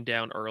at going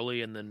down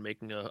early and then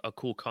making a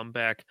cool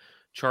comeback.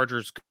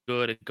 Chargers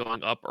good at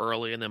going up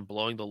early and then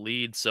blowing the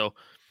lead. So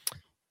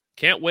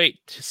can't wait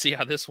to see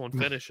how this one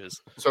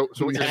finishes. So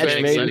what you're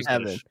saying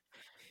is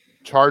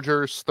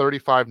Chargers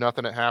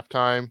 35-0 at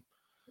halftime,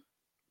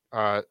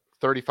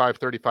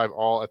 35-35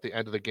 all at the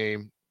end of the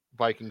game.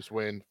 Vikings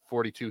win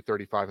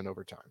 42-35 in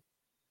overtime.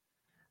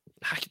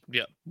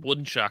 Yeah,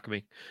 wouldn't shock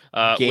me.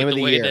 Game of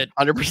the year, that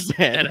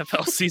 100%.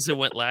 NFL season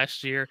went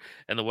last year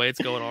and the way it's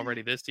going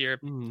already this year,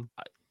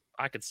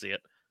 I could see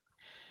it.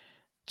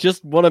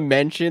 Just want to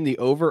mention the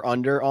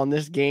over-under on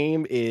this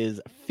game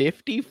is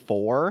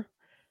 54.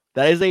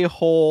 That is a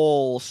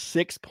whole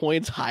 6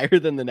 points higher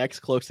than the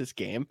next closest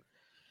game.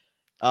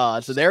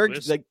 So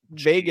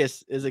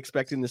Vegas is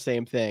expecting the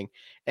same thing.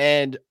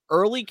 And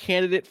early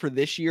candidate for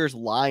this year's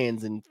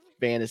Lions in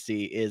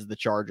fantasy is the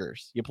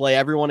Chargers. You play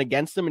everyone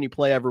against them and you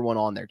play everyone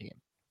on their team.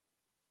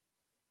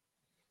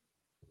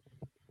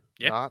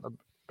 Yeah. Not a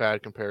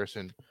bad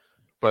comparison.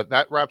 But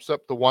that wraps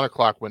up the 1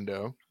 o'clock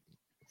window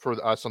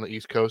for us on the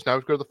East Coast. Now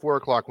we go to the 4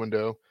 o'clock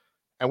window.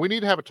 And we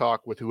need to have a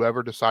talk with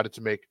whoever decided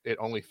to make it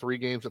only 3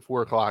 games at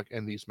 4 o'clock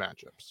in these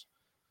matchups.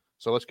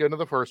 So let's get into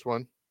the first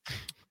one.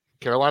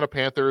 Carolina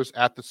Panthers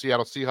at the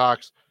Seattle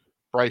Seahawks.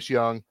 Bryce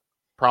Young,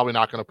 probably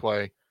not going to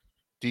play.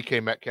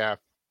 DK Metcalf,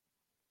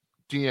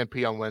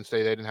 DNP on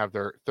Wednesday. They didn't have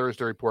their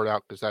Thursday report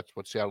out because that's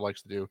what Seattle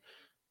likes to do.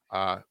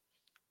 But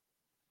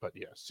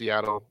yeah,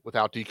 Seattle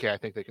without DK, I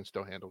think they can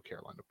still handle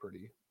Carolina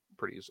pretty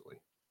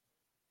easily.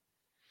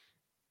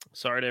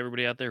 Sorry to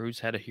everybody out there who's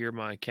had to hear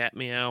my cat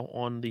meow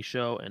on the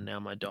show and now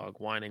my dog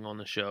whining on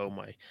the show.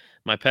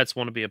 My pets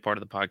want to be a part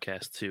of the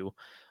podcast too.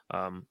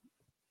 And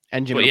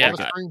Jimmy,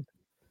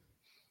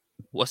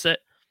 what's that?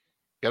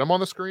 Get him on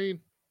the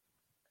screen.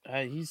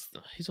 He's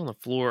on the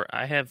floor.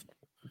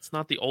 It's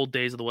not the old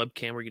days of the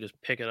webcam where you just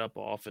pick it up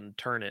off and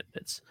turn it.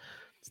 It's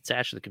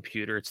attached to the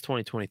computer. It's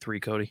 2023,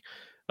 Cody.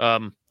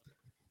 Anyway.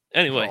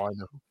 Oh,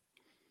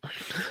 I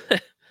know.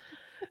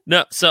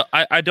 No, so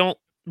I don't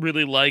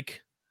really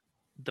like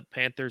the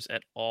Panthers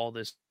at all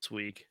this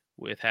week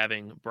with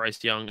having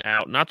Bryce Young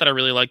out. Not that I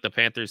really like the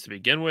Panthers to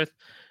begin with,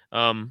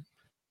 but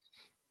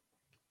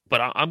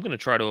I'm going to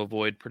try to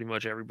avoid pretty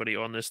much everybody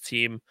on this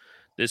team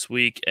this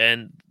week.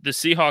 And the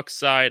Seahawks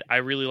side, I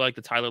really like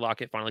that Tyler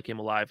Lockett finally came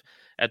alive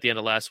at the end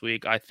of last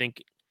week. I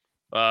think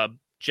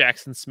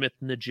Jackson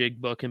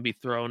Smith-Njigba can be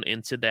thrown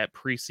into that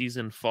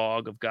preseason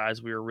fog of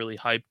guys we were really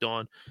hyped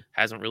on.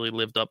 Hasn't really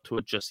lived up to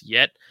it just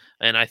yet.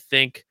 And I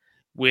think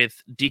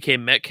with DK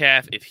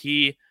Metcalf, if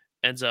he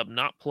ends up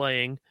not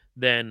playing,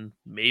 then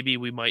maybe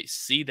we might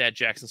see that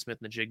Jackson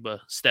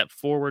Smith-Njigba step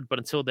forward. But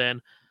until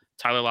then,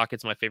 Tyler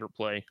Lockett's my favorite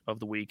play of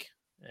the week.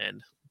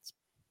 And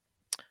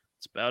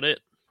that's about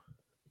it.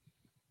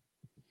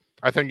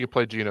 I think you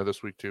play Geno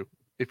this week too,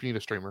 if you need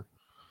a streamer.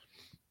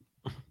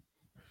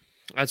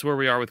 That's where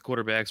we are with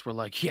quarterbacks. We're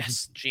like,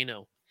 yes,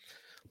 Geno.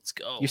 Let's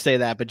go. You say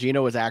that, but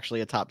Geno was actually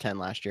a top 10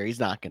 last year.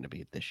 He's not going to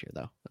be this year,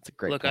 though. That's a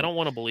great Look, point. I don't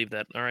want to believe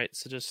that. All right,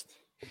 so just...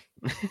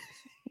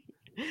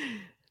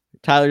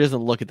 Tyler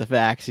doesn't look at the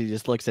facts. He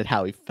just looks at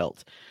how he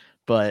felt.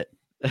 But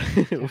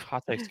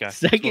hot takes, guy.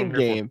 Second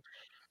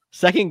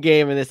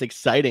game in this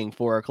exciting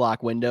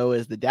 4:00 window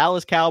is the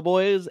Dallas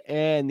Cowboys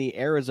and the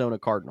Arizona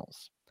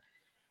Cardinals.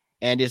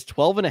 And is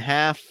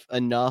 12.5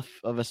 enough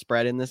of a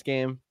spread in this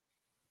game?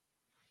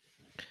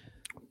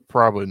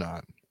 Probably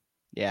not.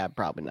 Yeah,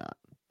 probably not.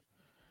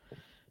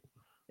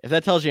 If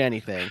that tells you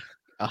anything.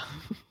 I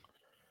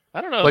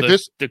don't know. Like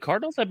the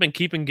Cardinals have been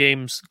keeping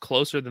games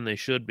closer than they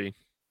should be.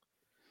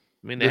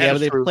 I mean,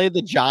 they played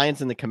the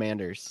Giants and the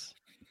Commanders.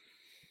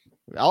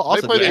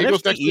 Also, play the the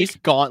Eagles NFC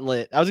East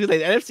gauntlet. I was going to say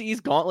the NFC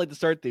East gauntlet to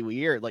start the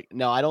year. Like,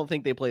 no, I don't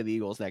think they play the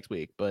Eagles next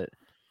week, but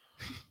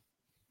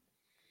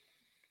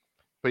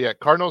yeah,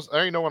 Cardinals, I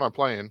already know what I'm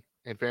playing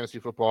in fantasy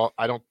football.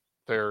 I don't,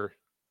 they're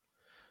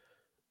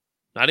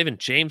not even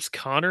James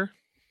Conner.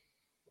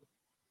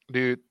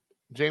 Dude,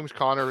 James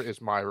Conner is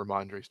my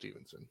Ramondre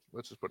Stevenson.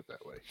 Let's just put it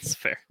that way. It's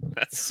fair.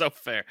 That's so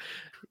fair.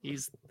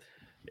 He's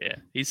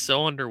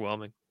so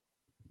underwhelming.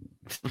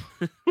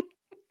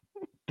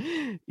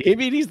 I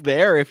mean, he's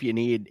there if you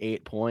need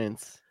 8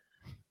 points.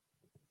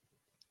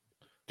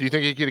 Do you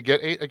think he could get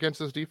 8 against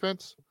this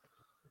defense?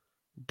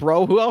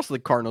 Bro, who else are the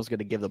Cardinals going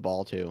to give the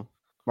ball to?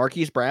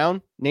 Marquise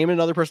Brown? Name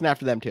another person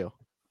after them, too.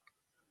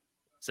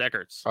 Zach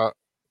Ertz.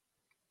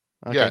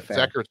 Okay, yeah, fair.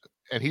 Zach Ertz.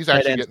 And he's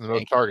actually getting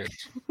those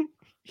targets.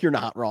 You're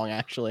not wrong,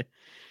 actually.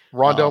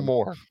 Rondell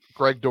Moore,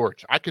 Greg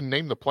Dortch. I can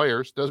name the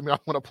players. Doesn't mean I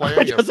want to play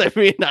any of them. Doesn't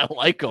mean I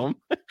like them.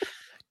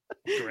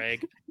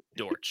 Greg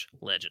Dortch,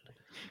 legend.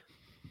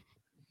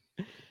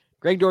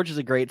 Greg Dortch is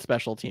a great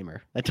special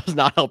teamer. That does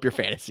not help your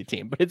fantasy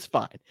team, but it's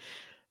fine.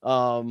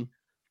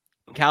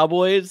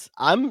 Cowboys,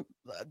 I'm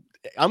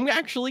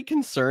actually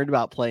concerned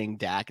about playing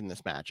Dak in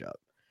this matchup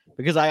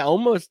because I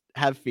almost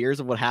have fears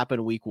of what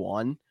happened week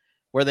 1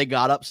 where they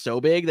got up so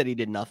big that he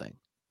did nothing.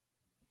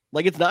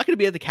 Like, it's not going to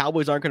be that the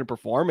Cowboys aren't going to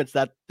perform. It's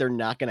that they're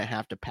not going to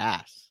have to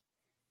pass.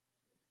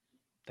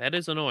 That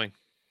is annoying.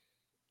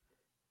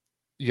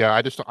 Yeah,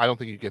 I don't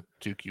think you get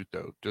too cute,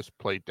 though. Just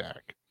play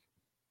Dak.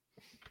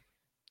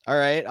 All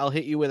right, I'll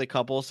hit you with a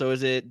couple. So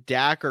is it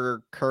Dak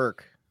or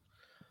Kirk?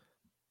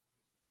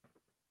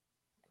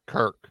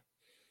 Kirk.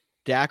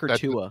 Dak or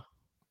Tua?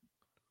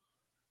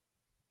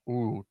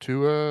 Ooh,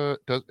 Tua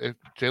does if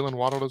Jalen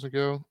Waddle doesn't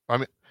go. I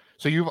mean,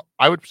 so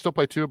I would still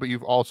play Tua, but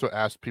you've also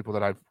asked people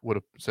that I would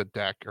have said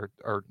Dak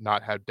or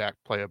not had Dak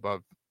play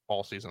above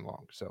all season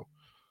long. So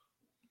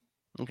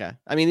okay.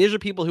 I mean, these are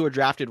people who are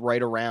drafted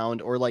right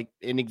around, or like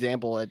an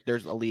example,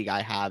 there's a league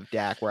I have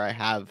Dak where I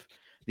have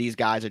these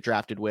guys are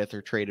drafted with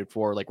or traded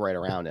for like right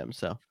around him.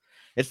 So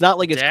it's not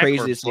like it's Dak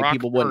crazy to say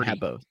people wouldn't have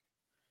both.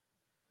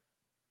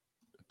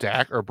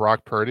 Dak or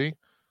Brock Purdy?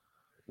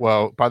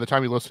 Well, by the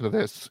time you listen to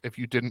this, if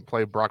you didn't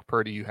play Brock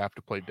Purdy, you have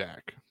to play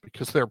Dak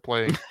because they're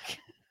playing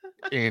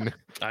in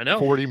I know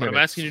 40 minutes.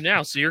 I'm asking you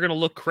now. So you're going to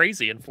look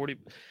crazy in 40.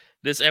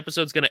 This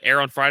episode's going to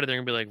air on Friday. They're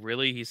going to be like,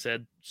 really? He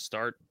said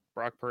start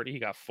Brock Purdy. He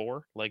got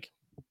 4. Like,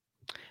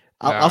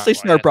 I'll say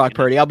start Brock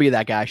Purdy. I'll be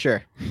that guy.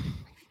 Sure.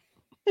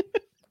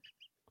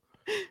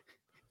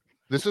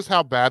 This is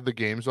how bad the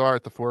games are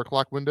at the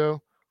 4:00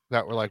 window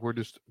that we're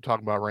just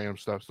talking about random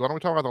stuff. So why don't we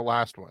talk about the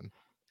last one?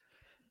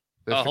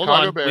 Hold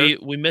on.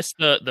 We missed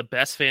the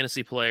best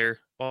fantasy player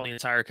on the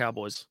entire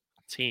Cowboys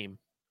team.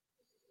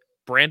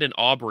 Brandon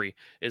Aubrey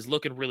is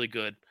looking really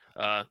good.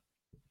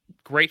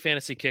 Great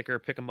fantasy kicker.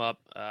 Pick him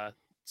up.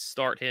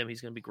 Start him. He's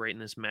going to be great in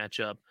this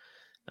matchup.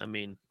 I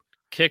mean,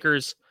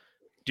 kickers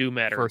do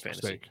matter in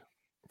fantasy.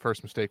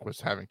 First mistake was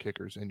having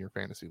kickers in your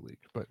fantasy league,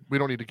 but we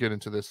don't need to get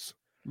into this.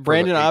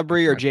 Brandon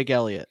Aubrey or Jake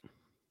Elliott?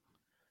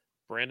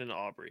 Brandon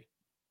Aubrey.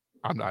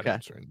 I'm not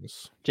answering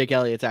this. Jake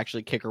Elliott's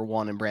actually kicker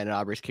 1 and Brandon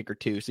Aubrey's kicker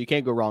 2, so you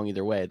can't go wrong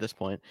either way at this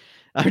point.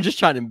 I'm just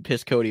trying to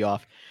piss Cody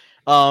off.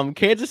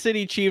 Kansas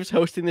City Chiefs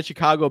hosting the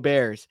Chicago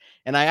Bears,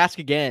 and I ask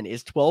again,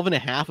 is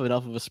 12.5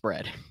 enough of a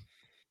spread?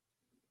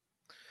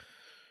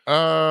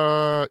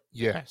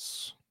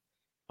 Yes.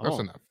 That's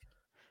enough.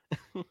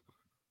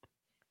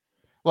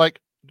 Like,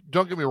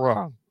 don't get me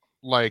wrong.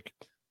 Like,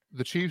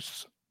 the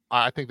Chiefs,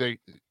 I think they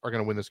are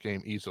going to win this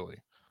game easily.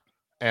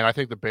 And I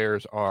think the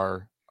Bears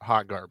are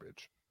hot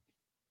garbage.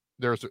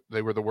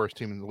 They were the worst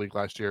team in the league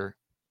last year,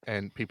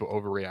 and people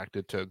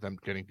overreacted to them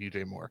getting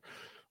DJ Moore.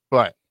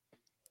 But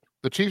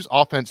the Chiefs'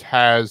 offense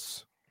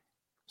has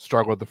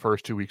struggled the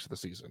first 2 weeks of the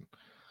season.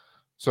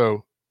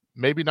 So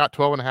maybe not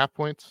 12.5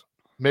 points,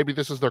 maybe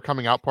this is their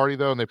coming out party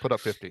though, and they put up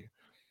 50.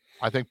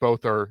 I think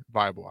both are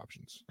viable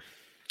options.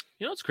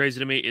 You know what's crazy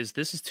to me is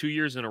this is 2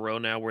 years in a row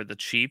now where the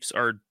Chiefs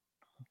are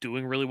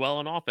doing really well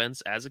on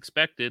offense, as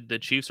expected. The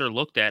Chiefs are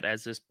looked at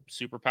as this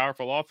super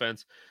powerful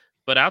offense,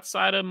 but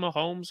outside of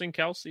Mahomes and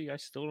Kelsey, I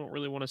still don't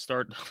really want to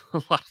start a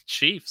lot of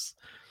Chiefs.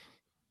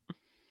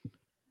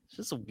 It's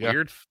just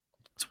weird.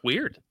 It's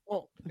weird.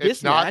 Well,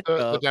 It's not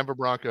the Denver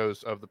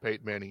Broncos of the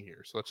Peyton Manning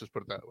years. So let's just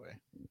put it that way.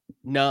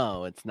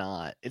 No, it's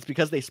not. It's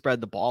because they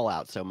spread the ball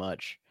out so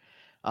much.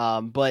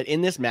 But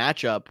in this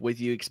matchup, with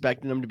you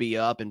expecting them to be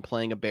up and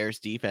playing a Bears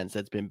defense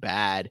that's been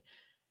bad,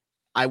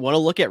 I want to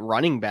look at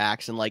running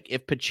backs and like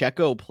if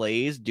Pacheco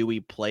plays, do we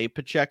play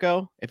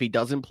Pacheco? If he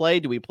doesn't play,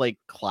 do we play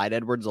Clyde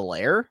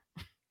Edwards-Helaire?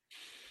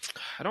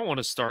 I don't want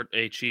to start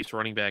a Chiefs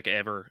running back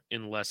ever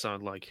unless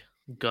I'm like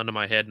gun to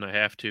my head and I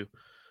have to.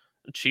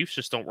 The Chiefs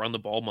just don't run the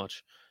ball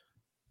much.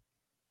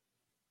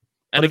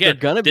 And but again,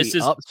 they're gonna be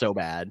up so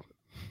bad.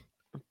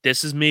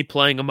 This is me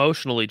playing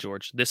emotionally,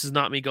 George. This is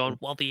not me going,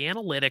 well, the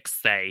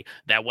analytics say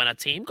that when a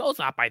team goes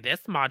up by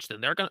this much,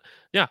 then they're going to...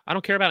 Yeah, I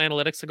don't care about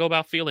analytics. I go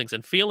about feelings.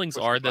 And feelings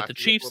are that the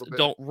Chiefs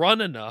don't run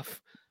enough.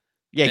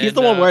 Yeah, he's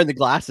the one wearing the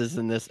glasses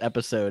in this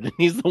episode. And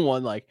he's the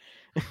one like...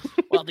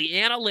 well, the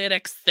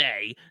analytics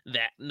say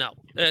that... No.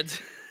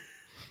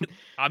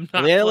 I'm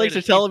not. The analytics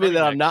are telling me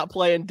that I'm not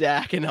playing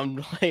Dak and I'm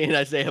playing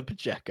Isaiah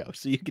Pacheco,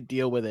 so you can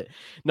deal with it.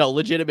 No,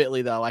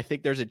 legitimately though, I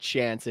think there's a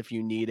chance if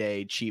you need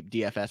a cheap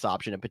DFS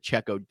option and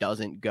Pacheco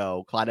doesn't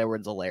go, Clyde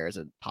Edwards-Helaire is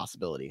a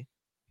possibility.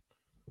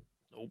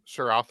 Nope.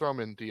 Sure, I'll throw him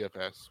in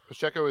DFS.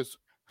 Pacheco is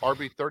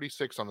RB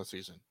 36 on the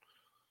season,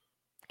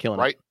 killing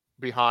right it.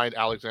 Behind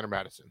Alexander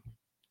Madison.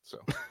 So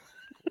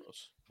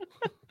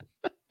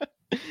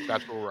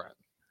that's where we're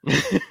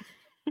at.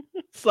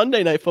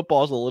 Sunday Night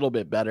Football is a little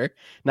bit better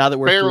now that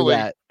we're through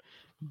that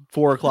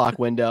 4:00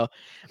 window.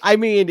 I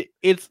mean,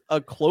 it's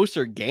a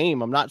closer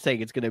game. I'm not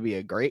saying it's going to be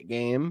a great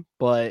game,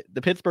 but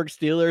the Pittsburgh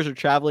Steelers are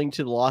traveling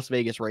to the Las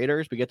Vegas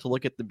Raiders. We get to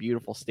look at the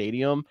beautiful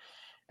stadium,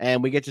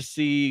 and we get to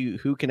see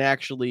who can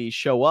actually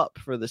show up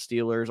for the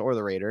Steelers or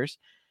the Raiders.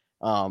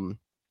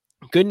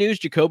 Good news,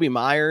 Jacoby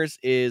Myers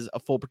is a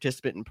full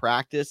participant in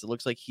practice. It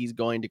looks like he's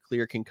going to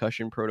clear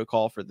concussion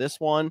protocol for this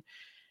one.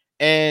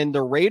 And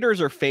the Raiders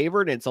are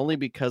favored. It's only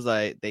because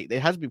it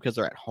has to be because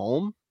they're at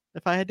home.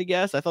 If I had to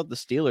guess, I thought the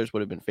Steelers would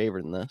have been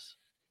favored in this.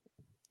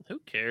 Who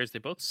cares? They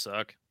both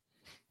suck.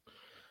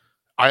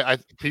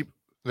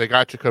 They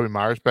got Jacoby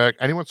Myers back.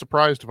 Anyone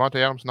surprised Davante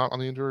Adams not on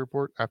the injury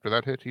report after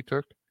that hit he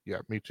took? Yeah,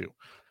 me too.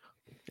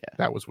 Yeah,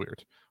 that was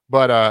weird.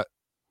 But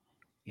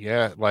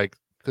yeah, like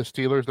the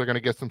Steelers, they're going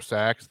to get some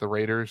sacks. The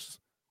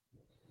Raiders,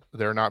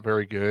 they're not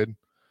very good.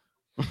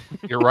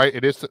 You're right.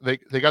 It is.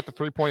 They got the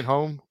 3-point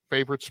home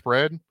favorite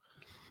spread.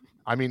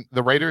 I mean,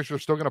 the Raiders are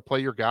still going to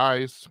play your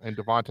guys and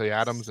Davante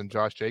Adams and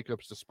Josh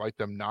Jacobs, despite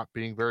them not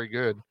being very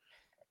good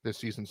this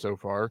season so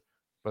far.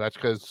 But that's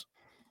because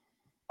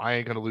I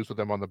ain't going to lose with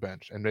them on the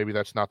bench. And maybe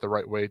that's not the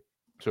right way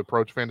to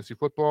approach fantasy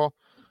football.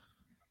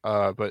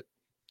 But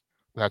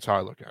that's how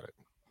I look at it.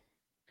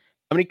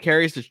 How many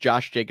carries does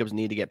Josh Jacobs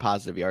need to get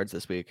positive yards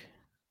this week?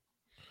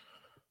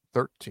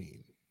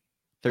 13.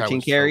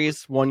 13 carries,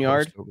 so 1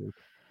 yard.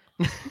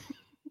 So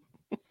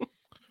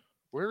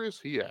where is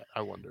he at?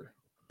 I wonder.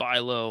 Buy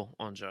low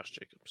on Josh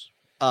Jacobs.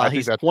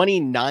 He's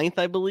 29th,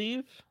 I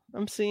believe.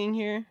 I'm seeing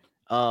here.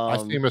 I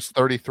see him as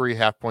 33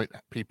 half-point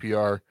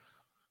PPR,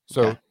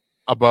 so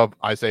above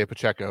Isaiah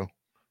Pacheco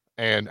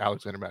and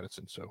Alexander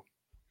Madison. So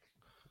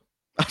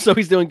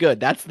he's doing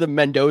good. That's the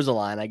Mendoza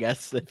line, I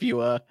guess. If you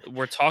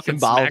we're talking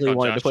symbolically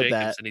wanted to put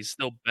Jacobs, that, and he's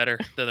still better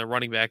than the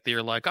running back that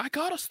you're like, I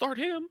gotta start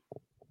him.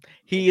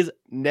 He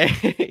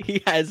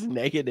has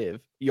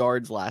negative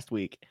yards last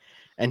week,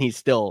 and he's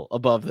still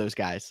above those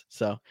guys.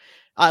 So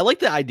I like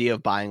the idea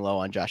of buying low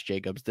on Josh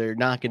Jacobs. They're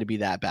not going to be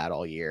that bad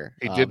all year.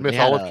 He did miss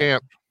all of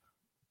camp.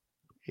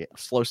 Yeah,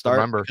 slow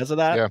start because of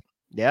that.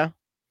 Yeah.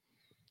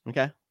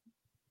 Okay.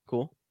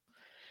 Cool.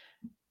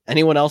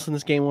 Anyone else in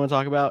this game want to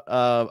talk about?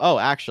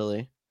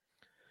 Actually,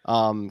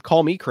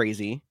 call me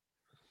crazy.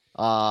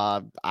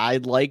 I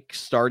like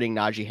starting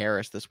Najee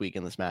Harris this week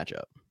in this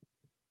matchup.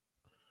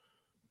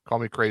 Call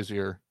me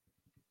crazier.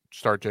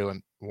 Start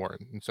Jaylen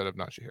Warren instead of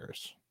Najee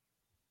Harris.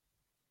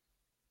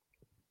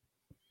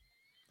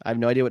 I have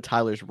no idea what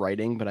Tyler's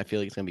writing, but I feel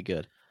like it's gonna be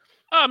good.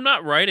 I'm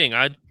not writing.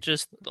 I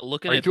just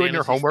looking at doing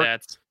your homework.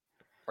 Stats.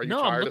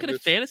 No, I'm looking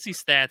at fantasy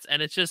stats,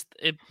 and it's just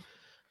it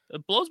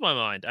blows my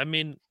mind. I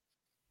mean,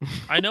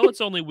 I know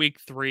it's only week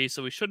 3,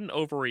 so we shouldn't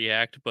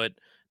overreact, but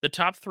the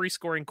top 3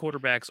 scoring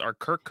quarterbacks are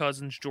Kirk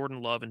Cousins,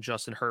 Jordan Love, and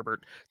Justin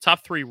Herbert.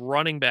 Top 3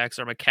 running backs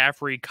are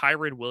McCaffrey,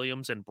 Kyren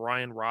Williams, and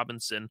Brian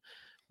Robinson.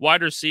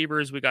 Wide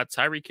receivers, we got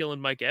Tyreek Hill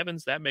and Mike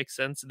Evans. That makes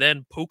sense.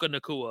 Then Puka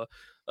Nacua.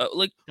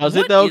 Does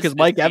it though? Because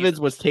Mike Evans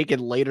was taken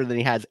later than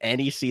he has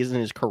any season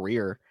in his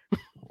career.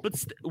 But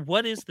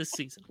what is this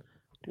season?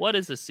 What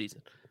is this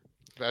season?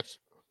 That's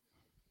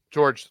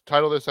George.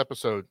 Title this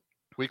episode: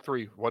 Week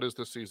 3. What is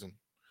this season?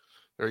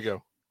 There you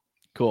go.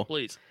 Cool.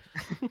 Please.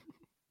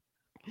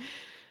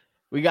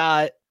 We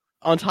got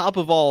on top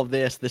of all of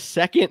this, the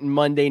second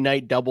Monday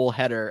night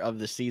doubleheader of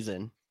the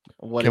season.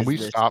 Can we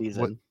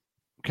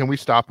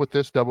stop with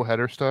this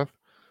doubleheader stuff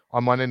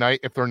on Monday night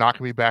if they're not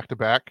going to be back to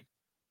back?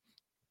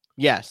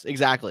 Yes,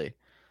 exactly.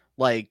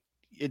 Like,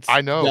 it's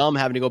dumb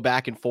having to go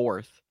back and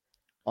forth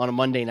on a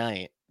Monday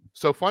night.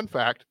 So, fun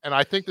fact, and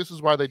I think this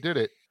is why they did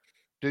it.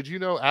 Did you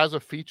know, as a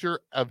feature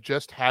of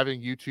just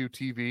having YouTube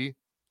TV,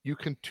 you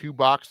can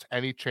 2-box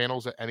any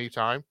channels at any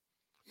time?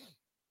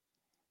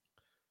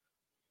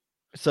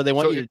 So they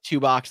want you to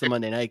 2-box the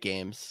Monday night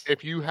games.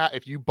 If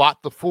you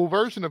bought the full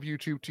version of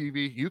YouTube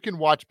TV, you can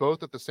watch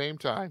both at the same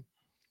time.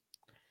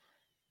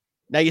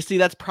 Now, you see,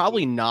 that's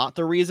probably not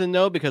the reason,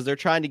 though, because they're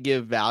trying to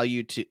give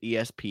value to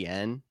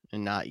ESPN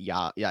and not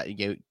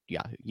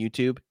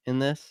YouTube in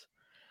this.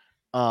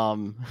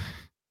 But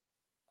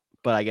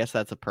I guess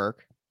that's a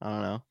perk. I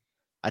don't know.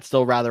 I'd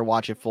still rather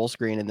watch it full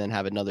screen and then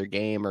have another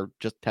game, or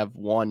just have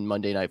one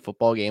Monday night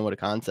football game with a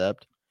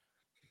concept.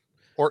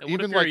 Or and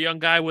even if you're a young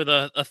guy with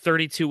a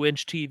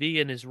 32-inch TV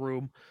in his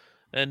room,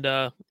 and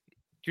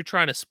you're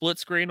trying to split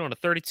screen on a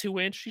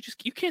 32-inch,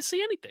 you can't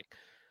see anything.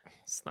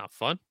 It's not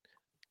fun.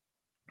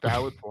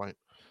 Valid point.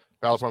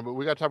 But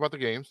we got to talk about the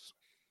games.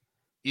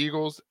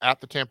 Eagles at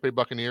the Tampa Bay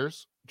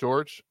Buccaneers.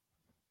 George,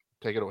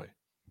 take it away.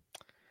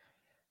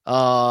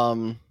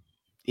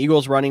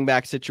 Eagles running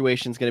back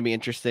situation is going to be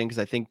interesting because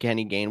I think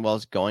Kenny Gainwell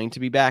is going to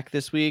be back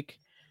this week.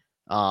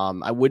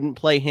 I wouldn't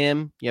play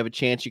him. You have a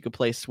chance you could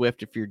play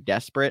Swift if you're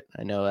desperate.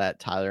 I know that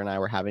Tyler and I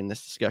were having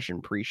this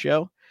discussion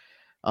pre-show.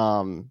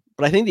 But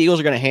I think the Eagles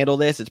are going to handle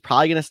this. It's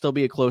probably going to still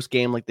be a close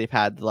game like they've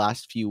had the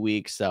last few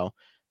weeks. So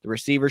the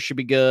receivers should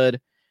be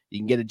good. You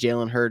can get a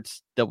Jalen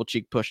Hurts double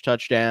cheek push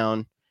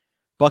touchdown.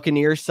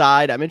 Buccaneers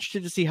side, I'm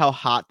interested to see how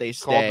hot they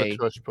stay.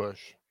 Called the push.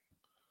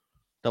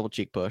 Double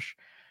cheek push.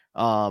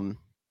 And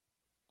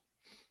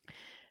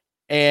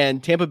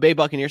Tampa Bay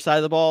Buccaneers side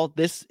of the ball,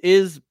 this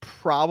is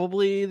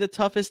probably the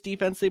toughest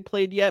defense they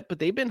played yet, but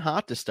they've been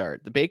hot to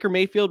start. The Baker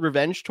Mayfield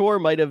revenge tour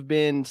might have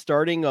been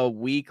starting a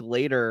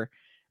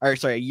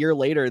year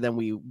later than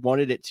we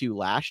wanted it to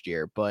last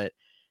year, but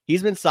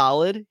he's been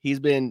solid.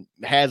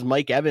 Has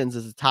Mike Evans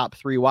as a top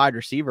 3 wide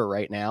receiver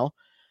right now.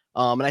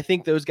 And I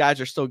think those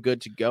guys are still good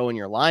to go in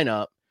your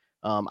lineup.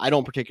 I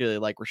don't particularly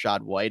like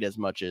Rachaad White as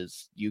much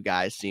as you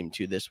guys seem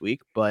to this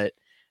week, but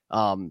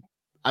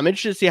I'm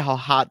interested to see how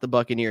hot the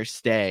Buccaneers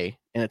stay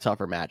in a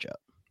tougher matchup.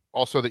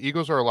 Also, the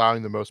Eagles are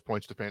allowing the most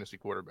points to fantasy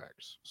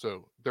quarterbacks.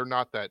 So they're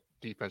not that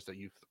defense that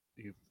you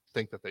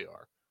think that they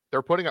are.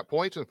 They're putting up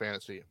points in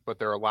fantasy, but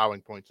they're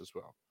allowing points as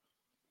well.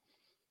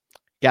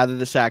 Gather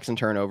the sacks and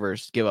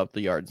turnovers, give up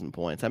the yards and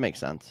points. That makes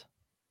sense.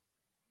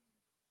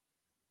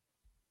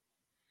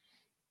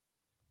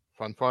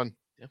 Fun.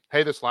 Yeah.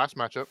 Hey, this last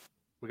matchup,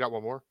 we got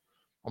one more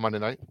on Monday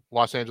night.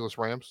 Los Angeles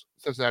Rams,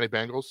 Cincinnati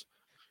Bengals,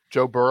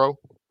 Joe Burrow,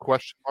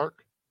 question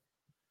mark.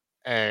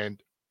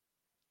 And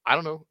I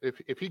don't know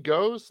if he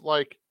goes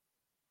like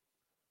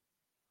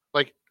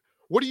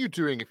what are you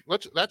doing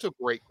that's a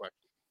great question.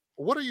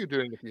 What are you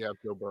doing if you have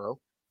Joe Burrow?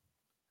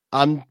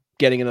 I'm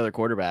getting another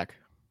quarterback.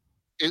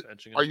 Are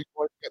you going to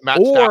get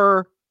Matt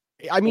Stafford?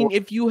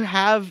 If you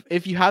have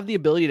the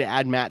ability to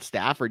add Matt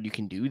Stafford, you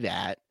can do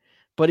that.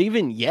 But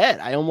even yet,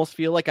 I almost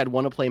feel like I'd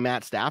want to play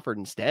Matt Stafford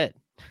instead.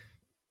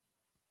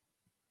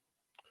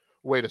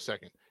 Wait a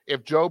second.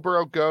 If Joe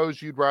Burrow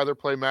goes, you'd rather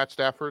play Matt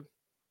Stafford?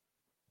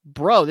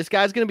 Bro, this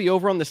guy's going to be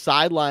over on the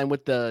sideline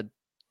with the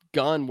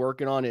gun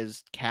working on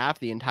his calf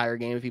the entire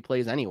game if he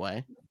plays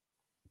anyway.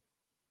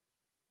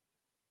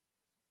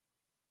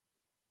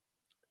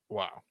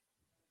 Wow.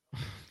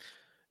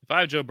 If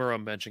I have Joe Burrow,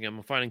 I'm benching him.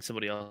 I'm finding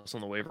somebody else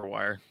on the waiver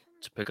wire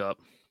to pick up.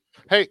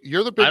 Hey,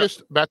 you're the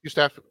biggest Matthew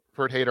Stafford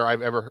hater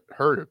I've ever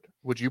heard.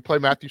 Would you play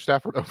Matthew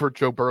Stafford over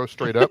Joe Burrow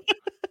straight up?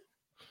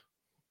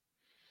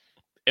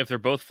 If they're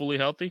both fully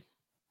healthy?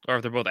 Or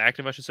if they're both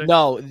active, I should say?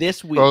 No,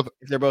 this week,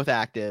 if they're both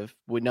active,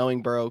 with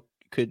knowing Burrow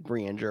could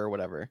re-injure or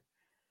whatever.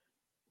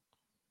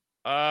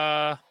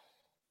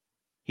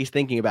 He's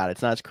thinking about it.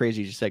 It's not as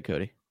crazy as you said,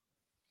 Cody.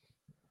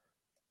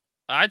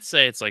 I'd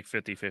say it's like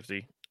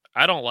 50-50.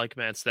 I don't like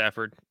Matt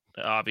Stafford,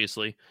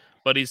 obviously,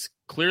 but he's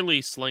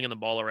clearly slinging the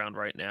ball around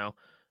right now.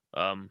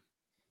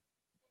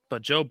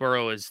 But Joe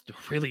Burrow is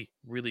really,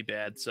 really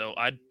bad. So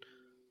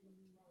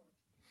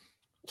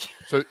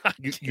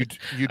you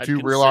do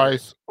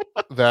realize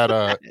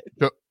that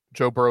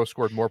Joe Burrow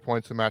scored more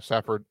points than Matt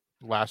Stafford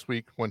last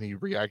week when he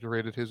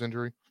re-aggravated his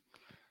injury?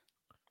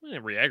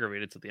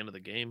 Re-aggravated at the end of the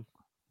game.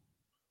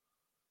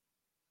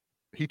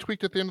 He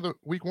tweaked at the end of the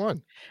week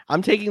 1.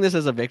 I'm taking this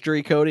as a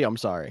victory, Cody. I'm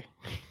sorry.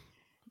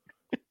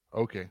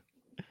 Okay.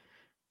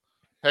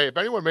 Hey, if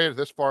anyone made it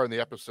this far in the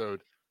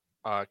episode,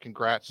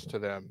 congrats to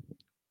them.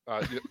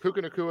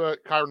 Puka Nacua,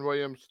 Kyron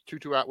Williams,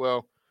 Tutu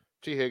Atwell,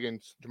 T.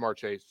 Higgins, Jamar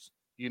Chase.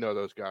 You know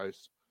those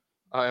guys.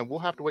 And we'll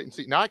have to wait and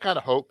see. Now I kind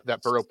of hope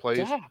that Burrow plays,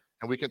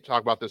 and we can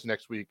talk about this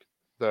next week.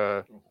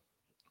 The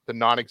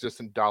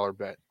non-existent dollar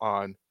bet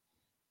on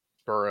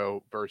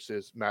Burrow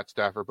versus Matt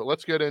Stafford. But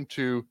let's get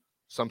into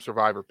some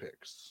survivor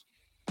picks.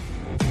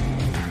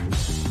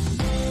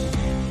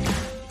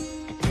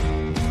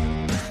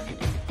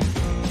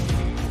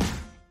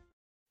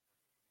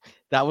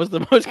 That was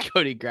the most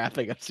Cody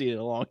graphic I've seen in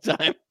a long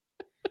time.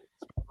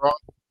 Wrong.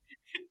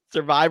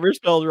 Survivor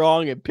spelled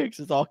wrong and picks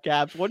is all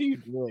caps. What are you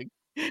doing?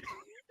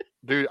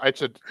 Dude,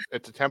 it's a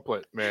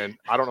template, man.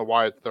 I don't know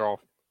why they're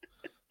all.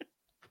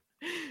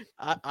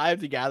 I have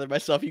to gather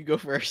myself. You go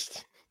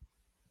first.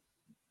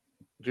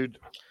 Dude,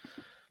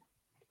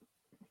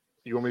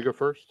 you want me to go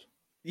first?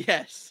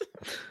 Yes.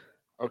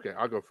 Okay,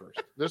 I'll go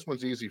first. This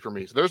one's easy for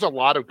me. So there's a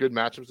lot of good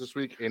matchups this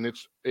week, and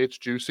it's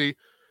juicy.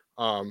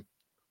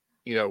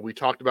 We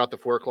talked about the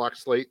 4:00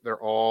 slate.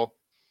 They're all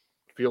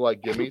feel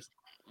like gimmies.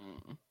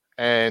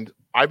 And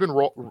I've been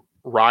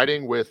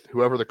riding with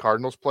whoever the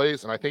Cardinals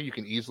plays, and I think you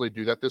can easily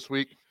do that this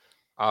week.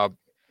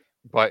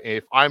 But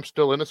if I'm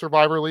still in a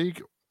Survivor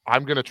League,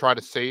 I'm going to try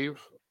to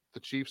save the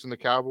Chiefs and the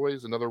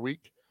Cowboys another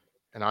week,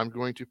 and I'm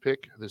going to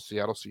pick the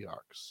Seattle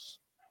Seahawks.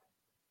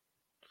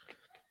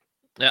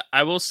 Yeah,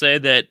 I will say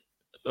that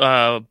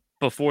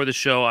before the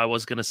show, I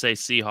was going to say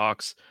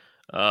Seahawks.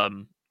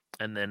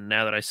 And then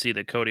now that I see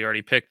that Cody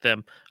already picked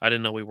them, I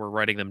didn't know we were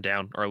writing them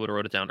down, or I would have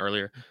wrote it down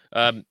earlier.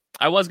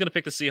 I was going to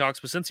pick the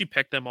Seahawks, but since you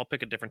picked them, I'll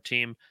pick a different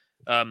team.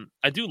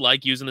 I do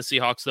like using the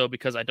Seahawks, though,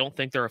 because I don't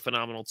think they're a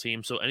phenomenal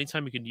team. So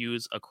anytime you can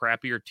use a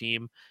crappier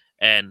team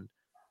and,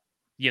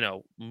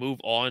 move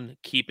on,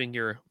 keeping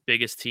your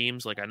biggest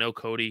teams. Like I know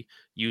Cody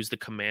used the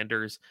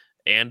Commanders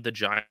and the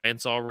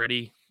Giants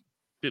already.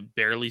 It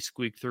barely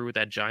squeaked through with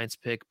that Giants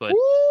pick, but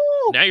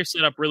now you're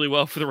set up really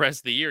well for the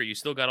rest of the year. You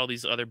still got all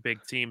these other big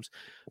teams.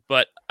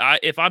 But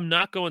if I'm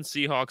not going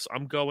Seahawks,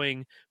 I'm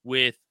going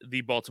with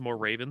the Baltimore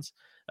Ravens.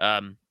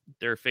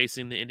 They're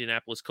facing the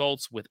Indianapolis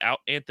Colts without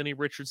Anthony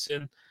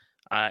Richardson.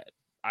 I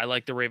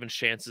like the Ravens'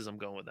 chances. I'm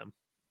going with them.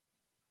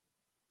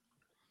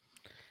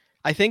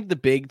 I think the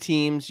big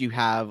teams, you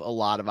have a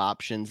lot of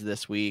options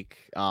this week.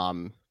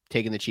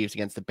 Taking the Chiefs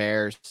against the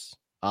Bears.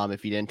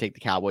 If you didn't take the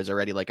Cowboys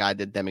already, like I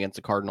did them against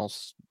the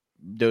Cardinals,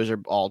 those are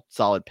all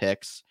solid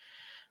picks.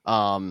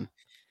 I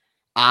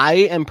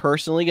am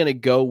personally going to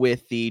go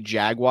with the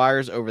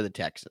Jaguars over the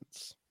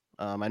Texans.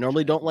 I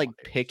normally don't like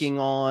picking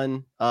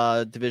on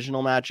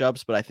divisional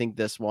matchups, but I think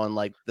this one,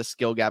 like the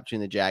skill gap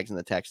between the Jags and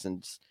the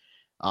Texans,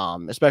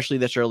 especially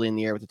this early in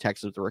the year with the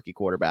Texans with the rookie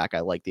quarterback,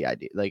 I like the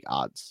idea, like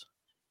odds.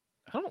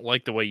 I don't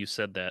like the way you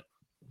said that.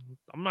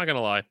 I'm not going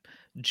to lie.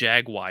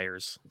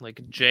 Jaguars,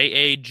 like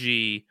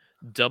Jagwires.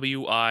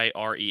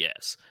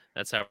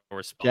 That's how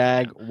we're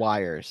spelling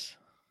Jaguars.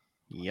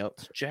 Yep.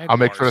 I'll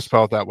make sure to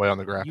spell it that way on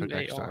the graphic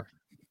next time.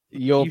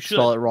 You'll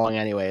spell it wrong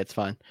anyway. It's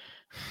fine.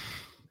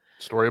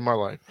 Story of my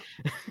life.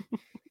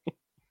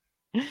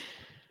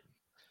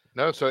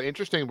 No, so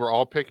interesting. We're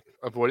all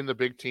avoiding the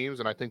big teams,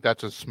 and I think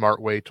that's a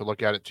smart way to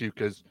look at it too.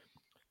 Because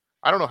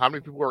I don't know how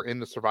many people are in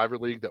the Survivor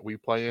League that we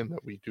play in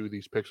that we do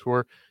these picks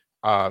for,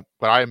 but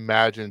I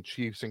imagine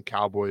Chiefs and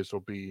Cowboys will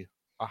be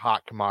a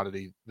hot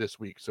commodity this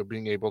week. So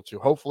being able to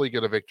hopefully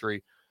get a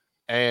victory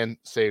and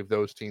save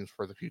those teams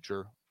for the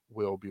future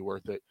will be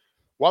worth it.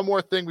 One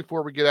more thing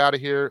before we get out of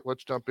here.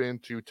 Let's jump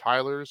into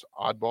Tyler's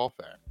Oddball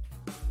Fact.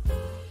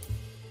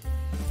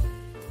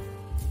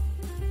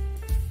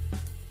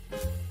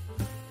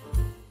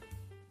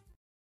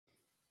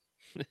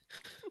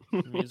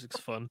 Music's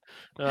fun.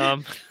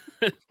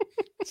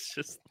 It's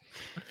just.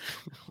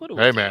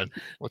 Hey, man,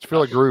 let's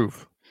feel a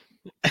groove.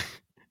 All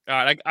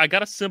right, I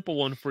got a simple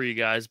one for you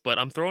guys, but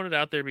I'm throwing it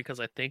out there because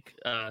I think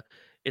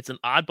it's an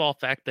oddball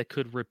fact that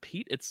could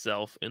repeat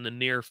itself in the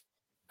near.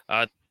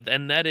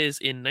 And that is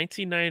in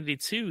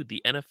 1992,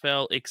 the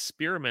NFL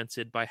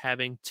experimented by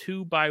having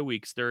 2 bye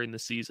weeks during the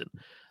season.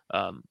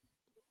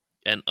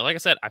 And like I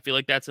said, I feel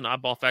like that's an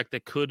oddball fact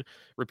that could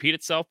repeat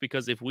itself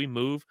because if we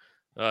move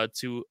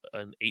to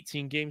an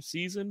 18-game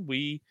season,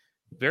 we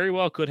very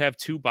well could have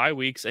 2 bye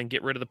weeks and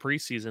get rid of the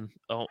preseason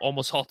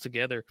almost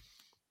altogether.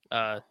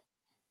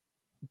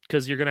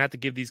 Because you're going to have to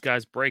give these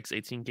guys breaks.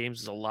 18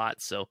 games is a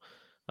lot. So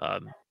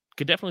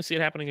could definitely see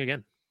it happening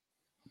again.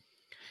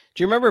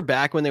 Do you remember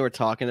back when they were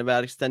talking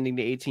about extending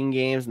to 18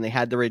 games and they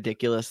had the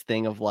ridiculous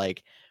thing of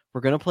like,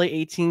 we're going to play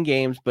 18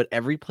 games, but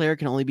every player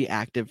can only be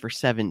active for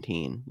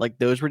 17. Like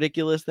those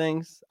ridiculous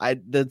things.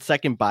 The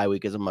second bye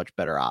week is a much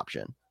better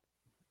option.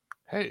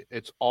 Hey,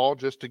 it's all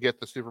just to get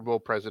the Super Bowl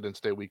President's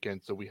Day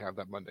weekend so we have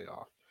that Monday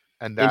off.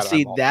 And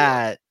see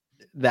that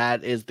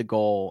is the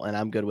goal, and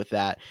I'm good with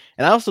that.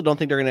 And I also don't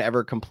think they're going to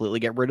ever completely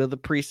get rid of the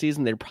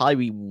preseason. There'd probably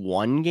be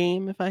 1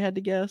 game if I had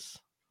to guess.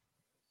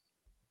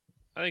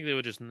 I think they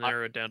would just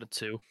narrow it down to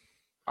 2.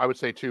 I would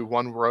say 2,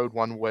 1 road,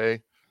 1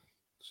 away.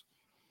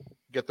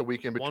 Get the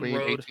week in between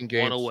 18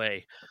 games. 1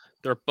 away.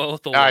 They're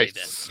both away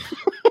nice.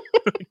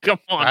 Then. Come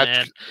on,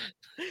 man.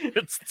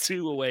 It's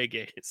 2 away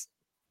games.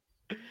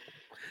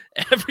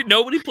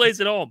 Nobody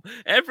plays at home.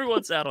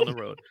 Everyone's out on the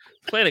road.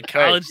 Playing at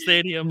college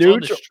stadiums, on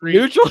the street.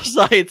 Neutral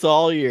sites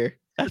all year.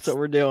 That's what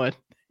we're doing.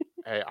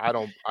 Hey, I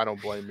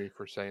don't blame me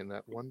for saying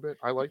that one bit.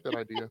 I like that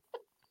idea.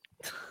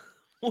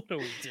 What are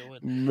we doing?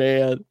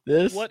 Man,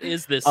 what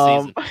is this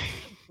season? That's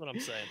what I'm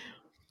saying.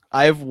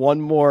 I have one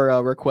more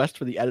request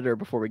for the editor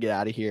before we get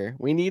out of here.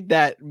 We need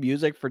that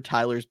music for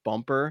Tyler's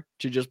bumper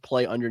to just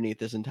play underneath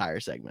this entire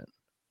segment.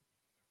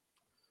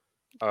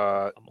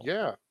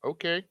 Yeah.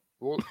 Okay.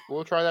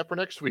 We'll try that for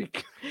next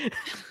week.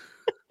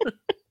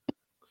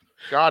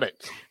 Got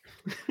it.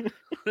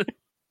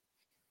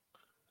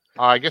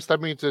 I guess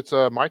that means it's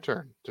my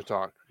turn to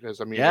talk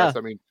because I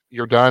mean,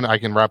 you're done. I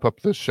can wrap up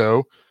this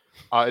show.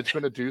 It's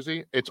been a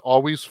doozy. It's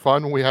always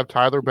fun when we have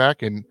Tyler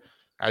back, and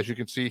as you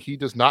can see, he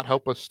does not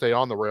help us stay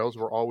on the rails.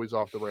 We're always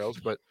off the rails.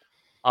 But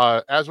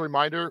as a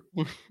reminder,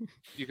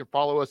 you can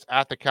follow us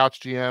at the Couch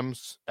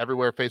GMs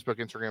everywhere: Facebook,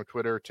 Instagram,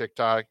 Twitter,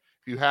 TikTok.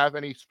 If you have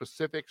any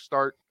specific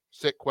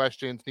start-sit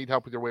questions, need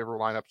help with your waiver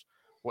lineups,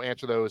 we'll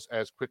answer those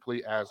as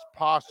quickly as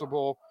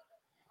possible.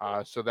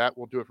 So that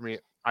will do it for me.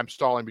 I'm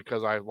stalling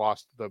because I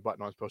lost the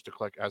button I was supposed to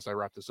click as I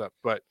wrap this up.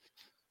 But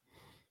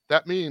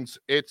that means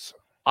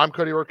I'm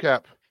Cody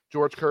Rohrkap,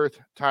 George Kurth,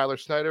 Tyler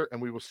Snyder,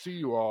 and we will see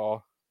you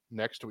all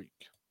next week.